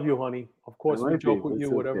 we love you, honey. Of course, we joke with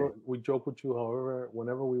you, okay. We joke with you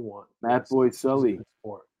whenever we want. Matt Boy Sully.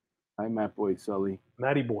 Hi, Matt Boy Sully.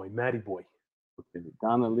 Matty Boy. Okay.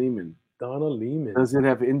 Donna Lehman. Does it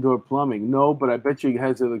have indoor plumbing? No, but I bet you he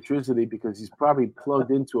has electricity because he's probably plugged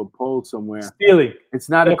into a pole somewhere. Stealing. It's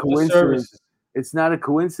not a coincidence. It's not a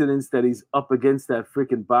coincidence that he's up against that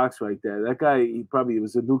freaking box right there. That guy, he probably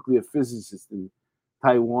was a nuclear physicist and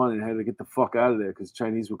Taiwan and had to get the fuck out of there because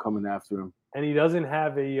Chinese were coming after him. And he doesn't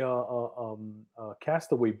have a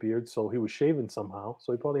castaway beard, so he was shaving somehow.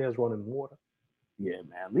 So he probably has running water. Yeah,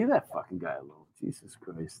 man, leave that fucking guy alone. Jesus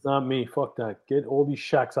Christ. Not me. Fuck that. Get all these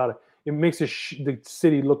shacks out of it. Makes the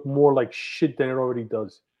city look more like shit than it already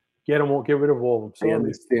does. Get them all. Get rid of all of them. I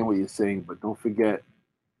understand what you're saying, but don't forget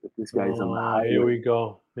that this guy's on the highway. Here we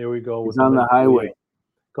go. He's on the highway.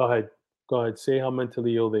 Go ahead. Say how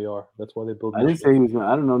mentally ill they are. That's why they build. I didn't say he was.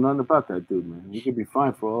 I don't know nothing about that dude, man. He could be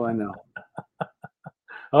fine for all I know.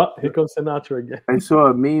 Oh, here comes Sinatra again. I saw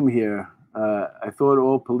a meme here. I thought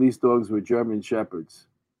all police dogs were German shepherds.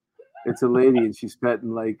 It's a lady and she's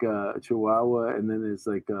petting like a Chihuahua, and then it's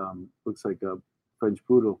like looks like a French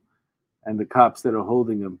poodle. And the cops that are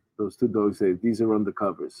holding them, those two dogs, say these are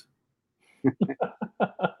undercovers.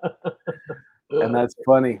 And that's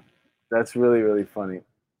funny. That's really, really funny.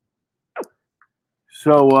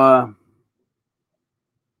 So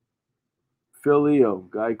Phil Leo,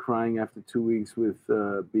 guy crying after 2 weeks with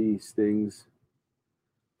bee stings.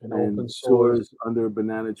 And open sores under a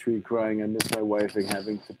banana tree, crying, I miss my wife and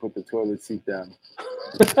having to put the toilet seat down.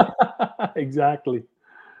 Exactly.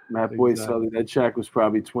 Matt Boyd Sully, that shack was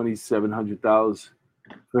probably $2,700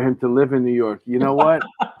 for him to live in New York. You know what?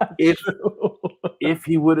 if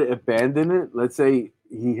he would have abandoned it, let's say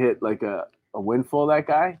he hit like a windfall, that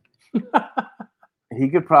guy, he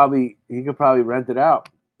could probably rent it out.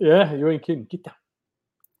 Yeah, you ain't kidding. Get down.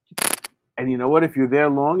 And you know what? If you're there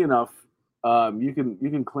long enough, you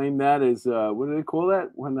can claim that as what do they call that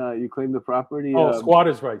when you claim the property?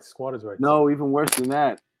 Squatters' rights. Squatters' rights. No, even worse than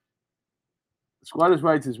that. Squatters'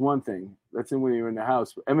 rights is one thing. That's when you're in the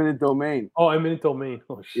house. Eminent domain. Oh, eminent domain.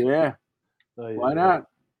 Oh shit. Yeah. Oh, yeah. Why not?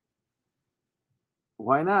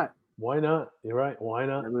 Why not? Why not? You're right. Why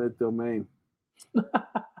not? Eminent domain.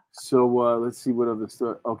 So let's see what other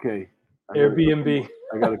stuff. Okay. Airbnb.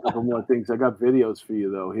 I got a couple more things. I got videos for you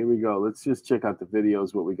though. Here we go. Let's just check out the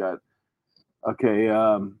videos. What we got. Okay.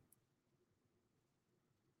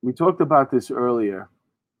 We talked about this earlier.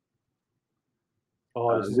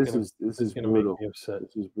 Oh, this is brutal. Make me upset.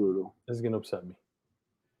 This is brutal. This is gonna upset me.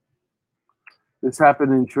 This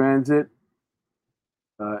happened in transit.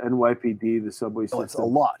 NYPD, the subway system. It's a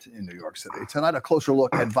lot in New York City. Tonight, a closer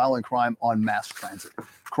look at violent crime on mass transit.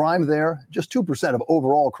 Crime there, just 2% of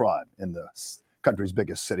overall crime in the country's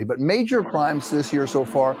biggest city. But major crimes this year so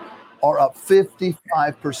far are up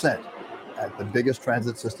 55% at the biggest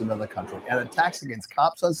transit system in the country. And attacks against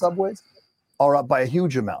cops on subways are up by a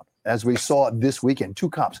huge amount. As we saw this weekend,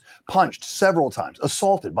 2 cops punched several times,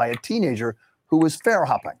 assaulted by a teenager who was fare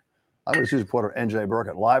hopping. Eyewitness News reporter NJ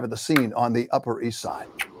Burkett live at the scene on the Upper East Side.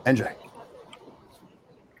 NJ.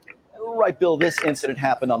 Right, Bill, this incident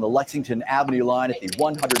happened on the Lexington Avenue line at the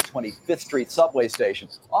 125th Street subway station.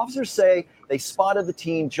 Officers say they spotted the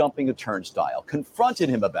teen jumping a turnstile, confronted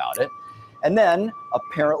him about it, and then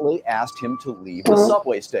apparently asked him to leave the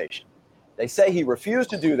subway station. They say he refused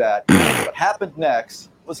to do that. What happened next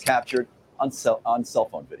was captured on cell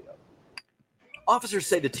phone video. Officers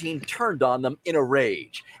say the teen turned on them in a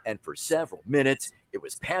rage, and for several minutes, it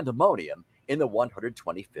was pandemonium in the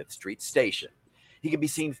 125th Street station. He can be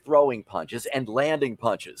seen throwing punches and landing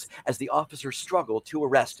punches as the officers struggle to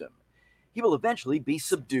arrest him. He will eventually be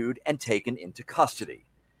subdued and taken into custody,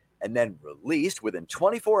 and then released within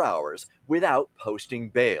 24 hours without posting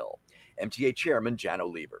bail. MTA Chairman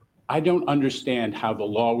Janno Lieber. I don't understand how the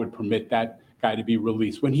law would permit that guy to be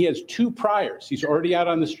released when he has 2 priors he's already out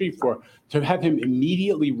on the street for. To have him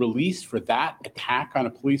immediately released for that attack on a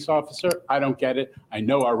police officer, I don't get it. I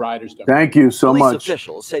know our riders don't. Thank you so much. Police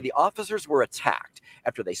officials say the officers were attacked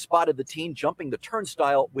after they spotted the teen jumping the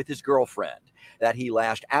turnstile with his girlfriend, that he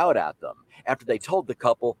lashed out at them after they told the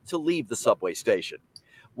couple to leave the subway station.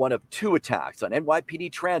 One of 2 attacks on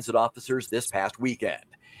NYPD transit officers this past weekend.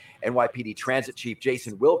 NYPD Transit Chief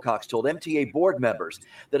Jason Wilcox told MTA board members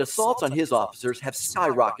that assaults on his officers have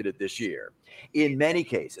skyrocketed this year. In many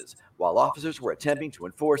cases, while officers were attempting to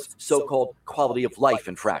enforce so-called quality of life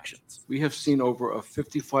infractions. We have seen over a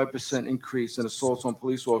 55% increase in assaults on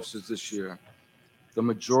police officers this year. The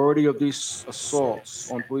majority of these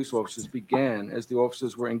assaults on police officers began as the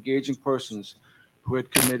officers were engaging persons who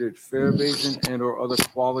had committed fare evasion and or other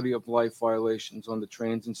quality of life violations on the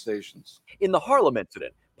trains and stations. In the Harlem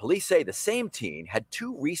incident, police say the same teen had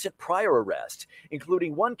 2 recent prior arrests,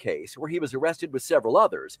 including one case where he was arrested with several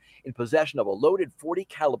others in possession of a loaded .40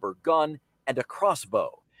 caliber gun and a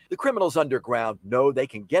crossbow. The criminals underground know they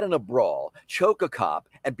can get in a brawl, choke a cop,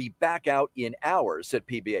 and be back out in hours, said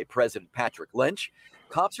PBA President Patrick Lynch.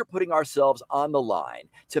 Cops are putting ourselves on the line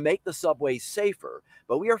to make the subways safer,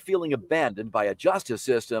 but we are feeling abandoned by a justice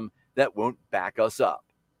system that won't back us up.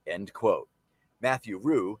 End quote. Matthew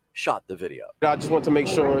Rue shot the video. I just want to make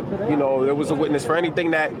sure, there was a witness for anything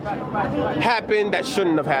that happened that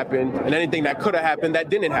shouldn't have happened, and anything that could have happened that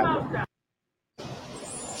didn't happen.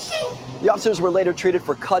 The officers were later treated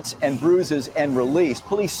for cuts and bruises and released.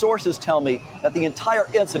 Police sources tell me that the entire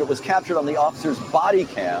incident was captured on the officers' body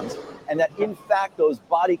cams, and that in fact those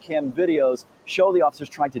body cam videos show the officers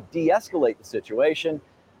trying to de-escalate the situation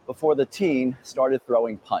before the teen started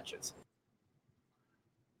throwing punches.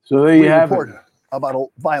 So there you have it.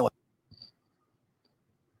 About violence.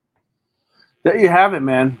 There you have it,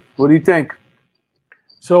 man. What do you think?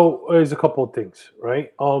 So there's a couple of things,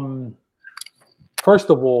 right? First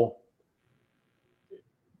of all,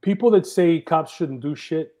 people that say cops shouldn't do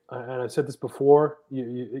shit, and I said this before,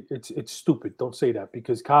 it's stupid. Don't say that,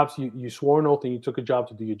 because cops, you swore an oath and you took a job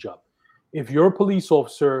to do your job. If you're a police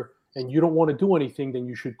officer and you don't want to do anything, then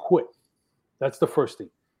you should quit. That's the first thing.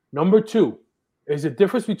 Number two, there's a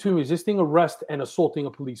difference between resisting arrest and assaulting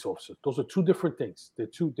a police officer. Those are two different things. They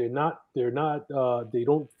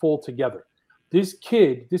don't fall together. This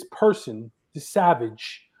kid, this person, this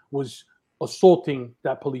savage was assaulting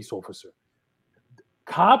that police officer.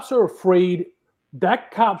 Cops are afraid. That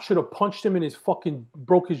cop should have punched him in his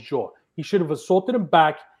broke his jaw. He should have assaulted him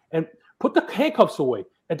back and put the handcuffs away.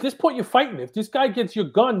 At this point, you're fighting. If this guy gets your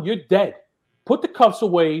gun, you're dead. Put the cuffs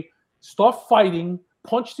away, start fighting,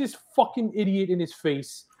 punch this fucking idiot in his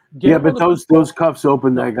face. Yeah, but those cuffs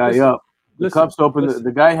opened that guy up. The cuffs opened.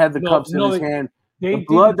 The guy had the cuffs in his hand. The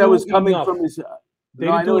blood that was coming from his.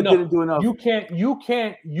 I know it didn't do enough.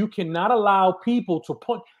 You cannot allow people to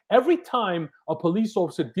punch. Every time a police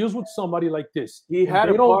officer deals with somebody like this, he had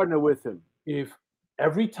a partner with him. If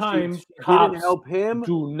every time she didn't help him,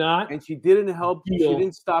 and she didn't help. She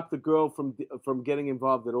didn't stop the girl from getting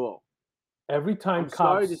involved at all. Every time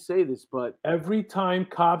sorry to say this, but every time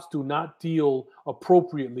cops do not deal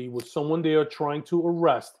appropriately with someone they are trying to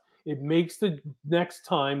arrest, it makes the next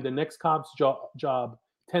cop's job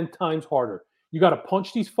 10 times harder. You got to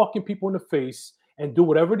punch these fucking people in the face and do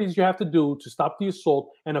whatever it is you have to do to stop the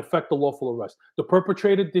assault and affect the lawful arrest. The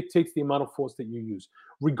perpetrator dictates the amount of force that you use,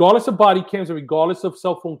 regardless of body cams and regardless of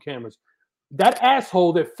cell phone cameras. That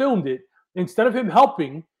asshole that filmed it, instead of him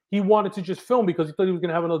helping, he wanted to just film because he thought he was going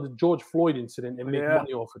to have another George Floyd incident and make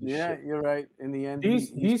money off of this shit. Yeah, you're right. In the end,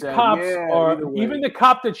 these cops are, even the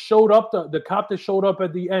cop that showed up, the cop that showed up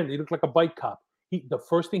at the end, he looked like a bike cop. The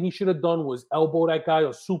first thing he should have done was elbow that guy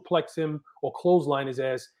or suplex him or clothesline his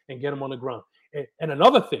ass and get him on the ground. And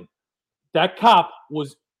another thing, that cop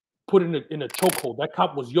was put in a chokehold. That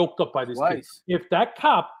cop was yoked up by this kid. If that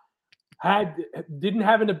cop didn't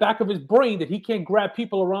have in the back of his brain that he can't grab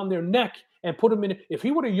people around their neck and put them in, if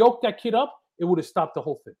he would have yoked that kid up, it would have stopped the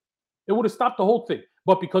whole thing. It would have stopped the whole thing.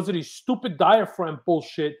 But because of these stupid diaphragm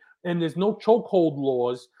bullshit and there's no chokehold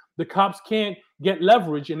laws, the cops can't get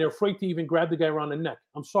leverage and they're afraid to even grab the guy around the neck.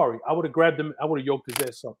 I'm sorry. I would have grabbed him. I would have yoked his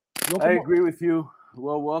ass up. I agree with you.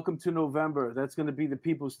 Well, welcome to November. That's going to be the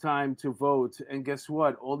people's time to vote. And guess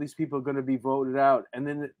what? All these people are going to be voted out. And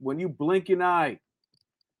then when you blink your eyes,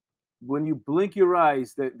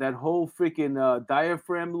 that whole freaking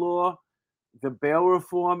diaphragm law, the bail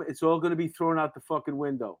reform, it's all going to be thrown out the fucking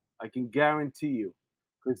window. I can guarantee you.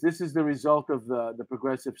 Because this is the result of the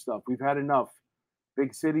progressive stuff. We've had enough.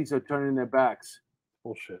 Big cities are turning their backs.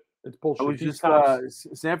 Bullshit. It's bullshit. It was just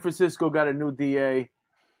San Francisco got a new DA.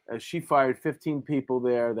 She fired 15 people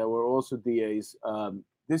there that were also DAs.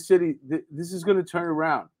 This city, this is going to turn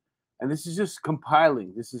around. And this is just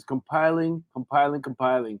compiling. This is compiling.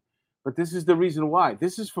 But this is the reason why.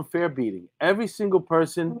 This is for fair beating. Every single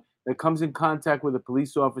person that comes in contact with a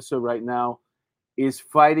police officer right now is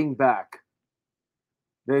fighting back.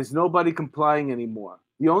 There's nobody complying anymore.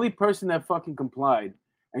 The only person that fucking complied,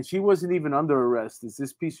 and she wasn't even under arrest, is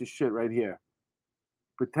this piece of shit right here.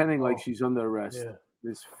 Pretending like she's under arrest. Yeah.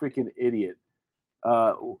 This freaking idiot.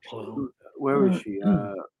 Where is she?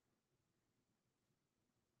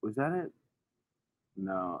 Was that it?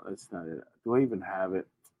 No, that's not it. Do I even have it?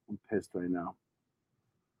 I'm pissed right now.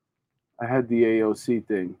 I had the AOC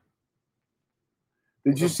thing.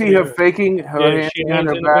 Did you see her faking her hand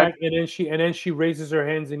on her back? And then she raises her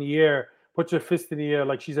hands in the air, puts her fist in the air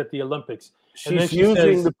like she's at the Olympics. She's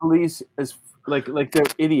using the police as like they're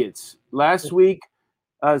idiots. Last week,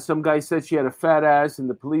 some guy said she had a fat ass and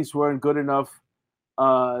the police weren't good enough.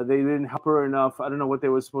 They didn't help her enough. I don't know what they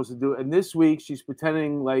were supposed to do. And this week, she's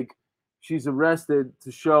pretending like she's arrested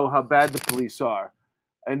to show how bad the police are.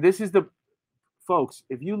 And this is folks,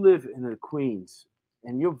 if you live in the Queens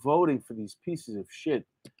and you're voting for these pieces of shit,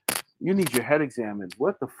 you need your head examined.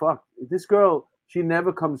 What the fuck? This girl, she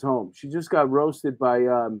never comes home. She just got roasted by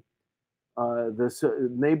this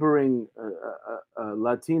neighboring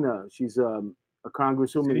Latina. She's a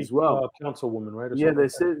congresswoman City as well. councilwoman, right? Or Yeah, something they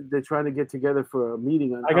like that. said they're trying to get together for a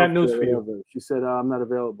meeting on I got news healthcare or for you. whatever. She said, I'm not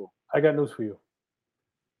available. I got news for you.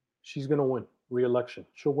 She's gonna win re-election.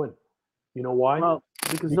 She'll win. You know why? Well,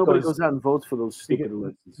 because nobody Because- goes out and votes for those stupid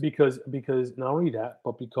Beca- elections. Because not only that,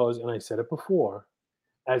 but because, and I said it before,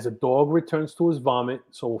 as a dog returns to his vomit,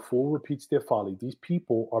 so a fool repeats their folly. These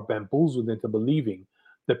people are bamboozled into believing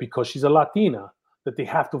that because she's a Latina, that they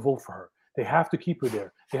have to vote for her. They have to keep her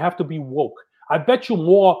there. They have to be woke. I bet you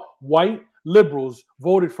more white liberals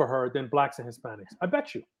voted for her than blacks and Hispanics. I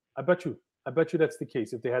bet you. I bet you that's the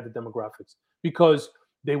case if they had the demographics. Because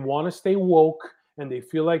they want to stay woke and they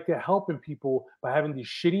feel like they're helping people by having these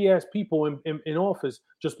shitty ass people in office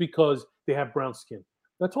just because they have brown skin.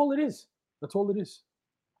 That's all it is. That's all it is.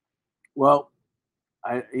 Well,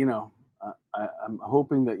 I'm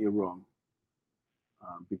hoping that you're wrong,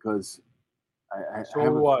 because I So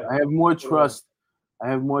do I. have more So do I. trust. I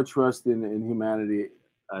have more trust in humanity.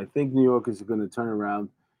 I think New York is going to turn around.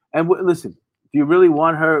 And listen, do you really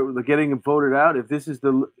want her getting voted out?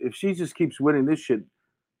 If she just keeps winning this shit,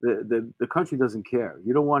 the country doesn't care.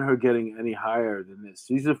 You don't want her getting any higher than this.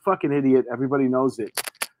 She's a fucking idiot. Everybody knows it.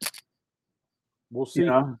 We'll see. You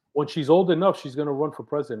know? When she's old enough, she's going to run for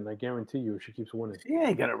president. I guarantee you, if she keeps winning. She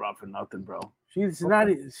ain't gonna run for nothing, bro. She's not.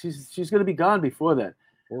 She's gonna be gone before that.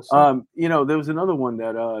 We'll see. There was another one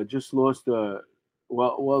that just lost.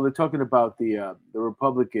 Well, they're talking about the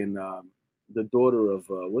Republican, the daughter of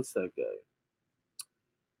what's that guy?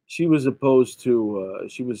 She was opposed to.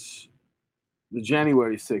 She was the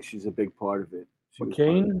January 6th. She's a big part of it. She was part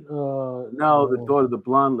of McCain? it. No, the daughter, the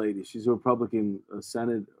blonde lady. She's a Republican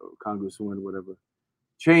Senate congresswoman, whatever.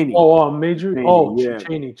 Cheney. Major. Cheney, yeah.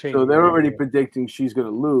 Cheney. So they're already predicting she's going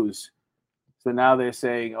to lose. So now they're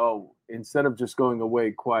saying, oh, instead of just going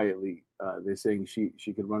away quietly, they're saying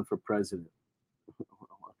she could run for president.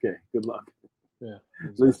 Okay, good luck. Yeah,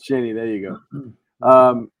 Liz Cheney, there you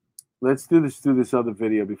go. Let's do this other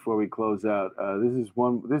video before we close out.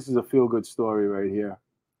 This is a feel good story right here.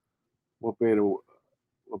 What better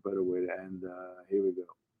way to end? Here we go.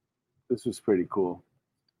 This was pretty cool.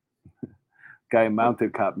 Guy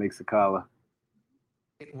mounted cop makes a collar.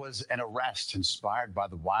 It was an arrest inspired by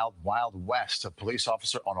the wild, wild west. A police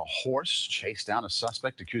officer on a horse chased down a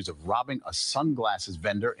suspect accused of robbing a sunglasses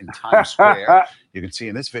vendor in Times Square. You can see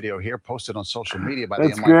in this video here, posted on social media by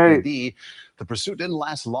the NYPD. The pursuit didn't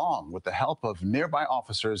last long. With the help of nearby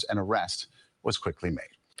officers, an arrest was quickly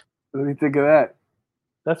made. What do you think of that?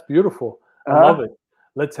 That's beautiful. I love it.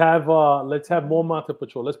 Let's have more mounted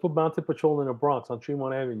patrol. Let's put mounted patrol in the Bronx on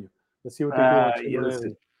Tremont Avenue. Let's see what they do on Tremont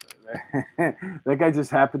Avenue. That guy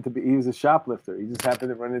just happened to be, he was a shoplifter. He just happened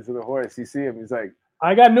to run into the horse. You see him, he's like,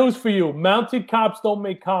 I got news for you. Mounted cops don't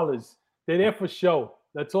make collars. They're there for show.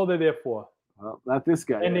 That's all they're there for. Well, not this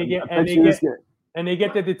guy. And they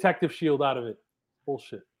get the detective shield out of it.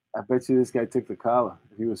 Bullshit. I bet you this guy took the collar.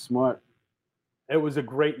 He was smart. It was a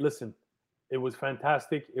great listen. It was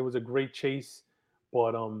fantastic. It was a great chase.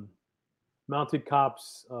 But mounted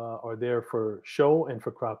cops are there for show and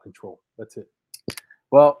for crowd control. That's it.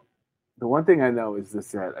 Well, the one thing I know is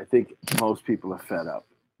this, that I think most people are fed up.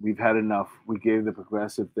 We've had enough. We gave the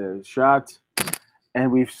progressive their shot,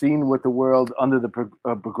 and we've seen what the world under the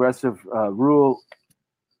progressive rule,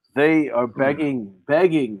 they are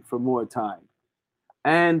begging for more time.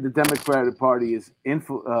 And the Democratic Party is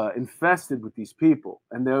infested with these people,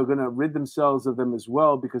 and they're going to rid themselves of them as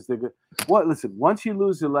well because they're good. Listen, once you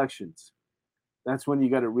lose elections, that's when you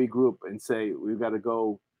got to regroup and say we've got to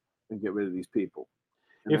go and get rid of these people.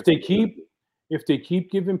 And if they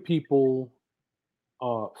keep giving people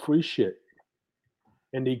free shit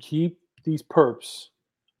and they keep these perps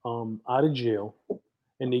out of jail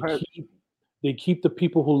and they keep the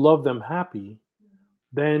people who love them happy,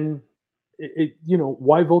 then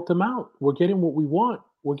why vote them out? We're getting what we want.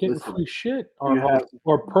 We're getting free shit. Our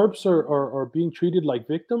perps are being treated like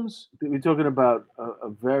victims. We're talking about a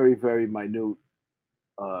very, very minute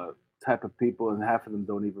type of people, and half of them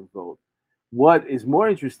don't even vote. What is more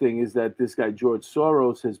interesting is that this guy George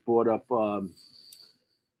Soros has bought up are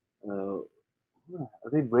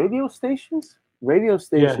they radio stations? Radio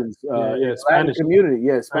stations. Spanish community.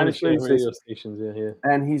 Yeah, Spanish radio stations. Yeah.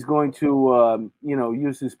 And he's going to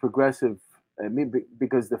use his progressive.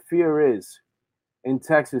 Because the fear is, in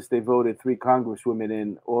Texas they voted 3 congresswomen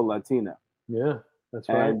in, all Latina. Yeah, that's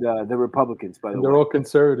right. And they're Republicans, by the way. They're all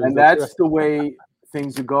conservatives. And that's the way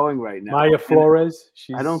things are going right now. Maya Flores.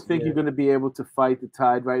 I don't think you're going to be able to fight the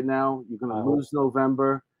tide right now. You're going to lose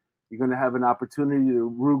November. You're going to have an opportunity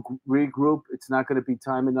to regroup. It's not going to be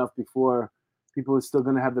time enough before People are still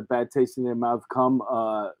going to have the bad taste in their mouth come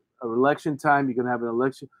election time. You're going to have a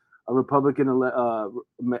Republican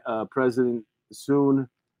president soon,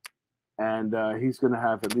 and he's going to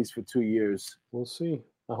have at least for 2 years. We'll see.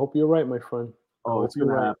 I hope you're right, my friend. It's going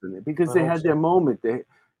to happen because they had their moment.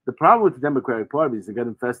 The problem with the Democratic Party is they got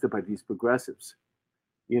infested by these progressives.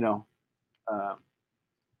 That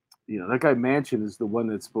guy Manchin is the one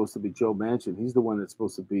that's supposed to be Joe Manchin. He's the one that's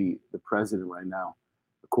supposed to be the president right now,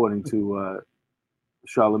 according to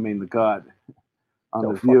Charlemagne the God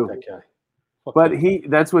on The View. That guy. But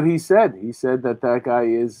that's what he said. He said that guy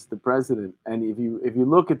is the president. And if you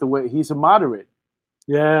look at the way he's a moderate.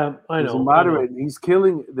 Yeah, I know. He's a moderate. He's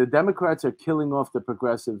killing the Democrats are killing off the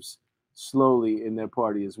progressives slowly in their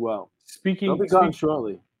party as well. They'll be gone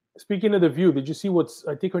shortly. Speaking of The View, did you see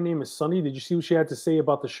I think her name is Sunny? Did you see what she had to say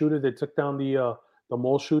about the shooter that took down the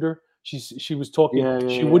mall shooter? She was talking.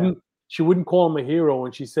 She wouldn't call him a hero,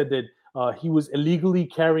 and she said that he was illegally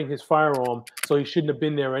carrying his firearm, so he shouldn't have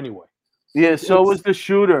been there anyway. Yeah, so was the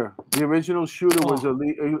shooter. The original shooter was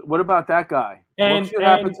illegal. What about that guy? What should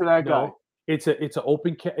happen to that guy? It's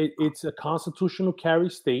a constitutional carry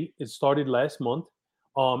state. It started last month.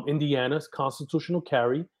 Indiana's constitutional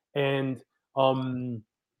carry, and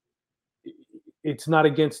it's not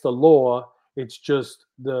against the law. It's just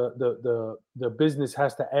the business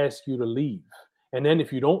has to ask you to leave, and then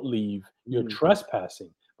if you don't leave, you're trespassing.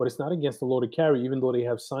 But it's not against the law to carry, even though they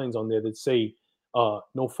have signs on there that say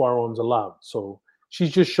no firearms allowed. So she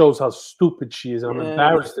just shows how stupid she is. I'm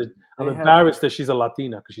embarrassed that she's a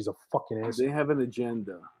Latina because she's a fucking ass. They have an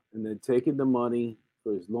agenda, and they're taking the money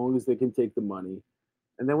for as long as they can take the money,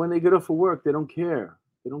 and then when they get off of work, they don't care.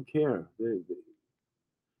 They don't care.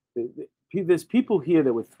 There's people here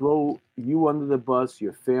that would throw you under the bus,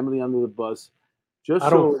 your family under the bus, just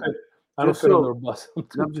so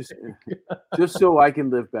I can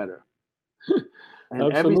live better.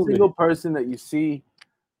 And every single person that you see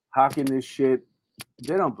hawking this shit,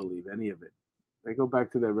 they don't believe any of it. They go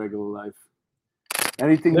back to their regular life.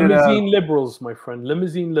 Limousine liberals, my friend.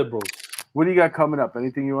 Limousine liberals. What do you got coming up?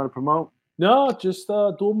 Anything you want to promote? No, just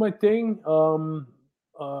doing my thing.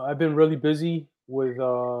 I've been really busy with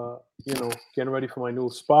getting ready for my new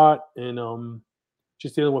spot and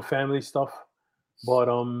just dealing with family stuff. But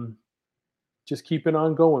just keeping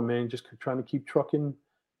on going, man. Just trying to keep trucking.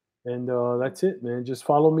 And that's it, man. Just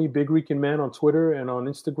follow me, Big Rican Man, on Twitter and on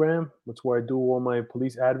Instagram. That's where I do all my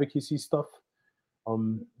police advocacy stuff.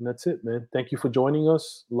 And that's it, man. Thank you for joining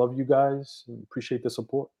us. Love you guys. And appreciate the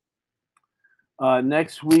support.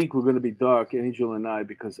 Next week, we're going to be dark, Angel and I,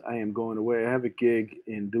 because I am going away. I have a gig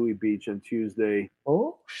in Dewey Beach on Tuesday.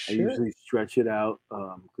 Oh, shit. I usually stretch it out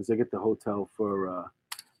because I get the hotel for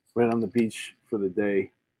right on the beach for the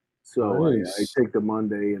day. So nice. I take the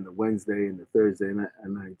Monday and the Wednesday and the Thursday, and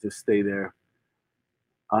I just stay there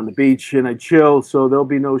on the beach and I chill. So there'll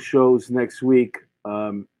be no shows next week.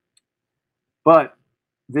 But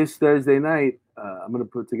this Thursday night, I'm going to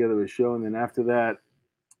put together a show, and then after that,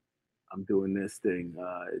 I'm doing this thing.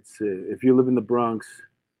 It's if you live in the Bronx,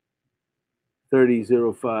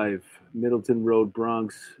 3005 Middleton Road,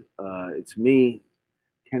 Bronx. It's me,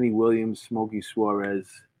 Kenny Williams, Smokey Suarez,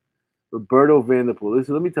 Roberto Vanderpool.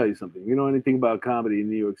 Listen, let me tell you something. You know anything about comedy in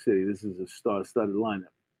New York City? This is a star-studded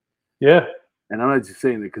lineup. Yeah. And I'm not just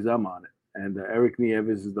saying it because I'm on it. And Eric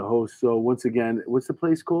Nieves is the host. So once again, what's the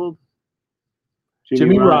place called?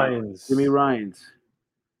 Jimmy Ryan's. Jimmy Ryan's.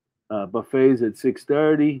 Buffets at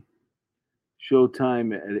 6:30.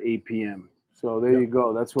 Showtime at 8 p.m. So there you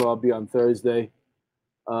go. That's where I'll be on Thursday.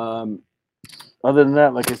 Other than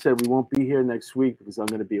that, like I said, we won't be here next week because I'm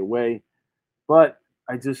going to be away. But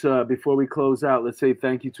I just, before we close out, let's say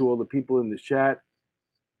thank you to all the people in the chat.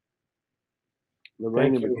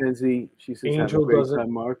 Lorraine and Mackenzie, she says, have a great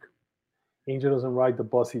time, Mark. Angel doesn't ride the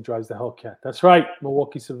bus, he drives the Hellcat. That's right,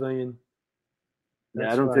 Milwaukee civilian.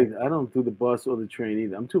 Yeah, I don't do the bus or the train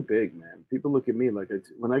either. I'm too big, man. People look at me like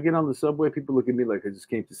when I get on the subway, people look at me like I just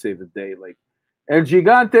came to save the day. Like, El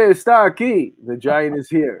Gigante está aquí. The giant is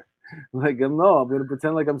here. Like, no, I'm going to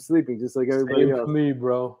pretend like I'm sleeping just like everybody else. For me,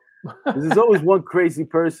 bro. There's always one crazy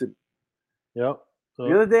person. Yep.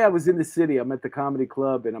 The other day I was in the city. I'm at the comedy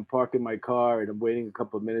club and I'm parking my car and I'm waiting a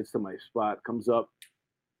couple of minutes till my spot comes up.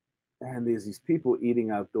 And there's these people eating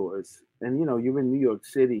outdoors. And, you know, you're in New York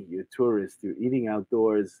City. You're a tourist. You're eating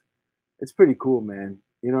outdoors. It's pretty cool, man.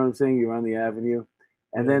 You know what I'm saying? You're on the avenue.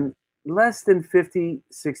 And then less than 50,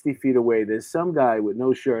 60 feet away, there's some guy with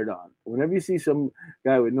no shirt on. Whenever you see some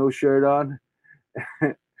guy with no shirt on,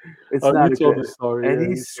 It's Oh, not you a told good. the story, And yeah,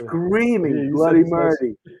 he's you said- screaming yeah, you bloody said he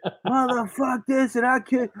says- murder. Motherfuck this, and I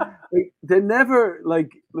can't. Like, they're never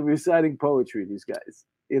like reciting poetry. These guys,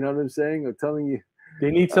 you know what I'm saying, or telling you. They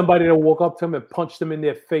need somebody to walk up to them and punch them in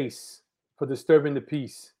their face for disturbing the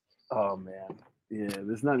peace. Oh man, yeah.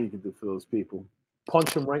 There's nothing you can do for those people.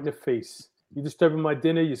 Punch them right in the face. You disturbing my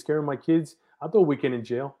dinner. You're scaring my kids. I'll do a weekend in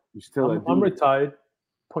jail. You still, I'm retired.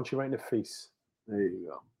 Punch you right in the face. There you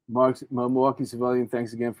go. Milwaukee Civilian,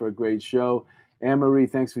 thanks again for a great show. Anne-Marie,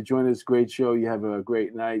 thanks for joining us. Great show. You have a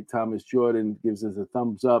great night. Thomas Jordan gives us a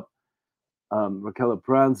thumbs up. Raquel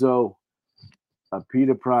Pranzo,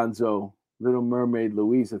 Peter Pranzo, Little Mermaid,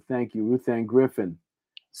 Louisa, thank you. Ruth Ann Griffin.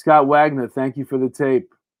 Scott Wagner, thank you for the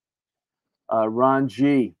tape. Ron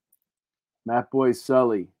G. Matt Boy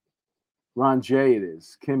Sully. Ron J. It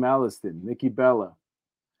is. Kim Alliston. Nikki Bella.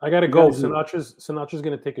 I gotta You go. guys are- Sinatra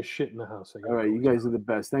gonna take a shit in the house. All right, you guys are the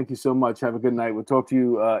best. Thank you so much. Have a good night. We'll talk to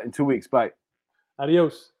you in 2 weeks. Bye.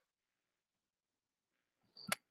 Adios.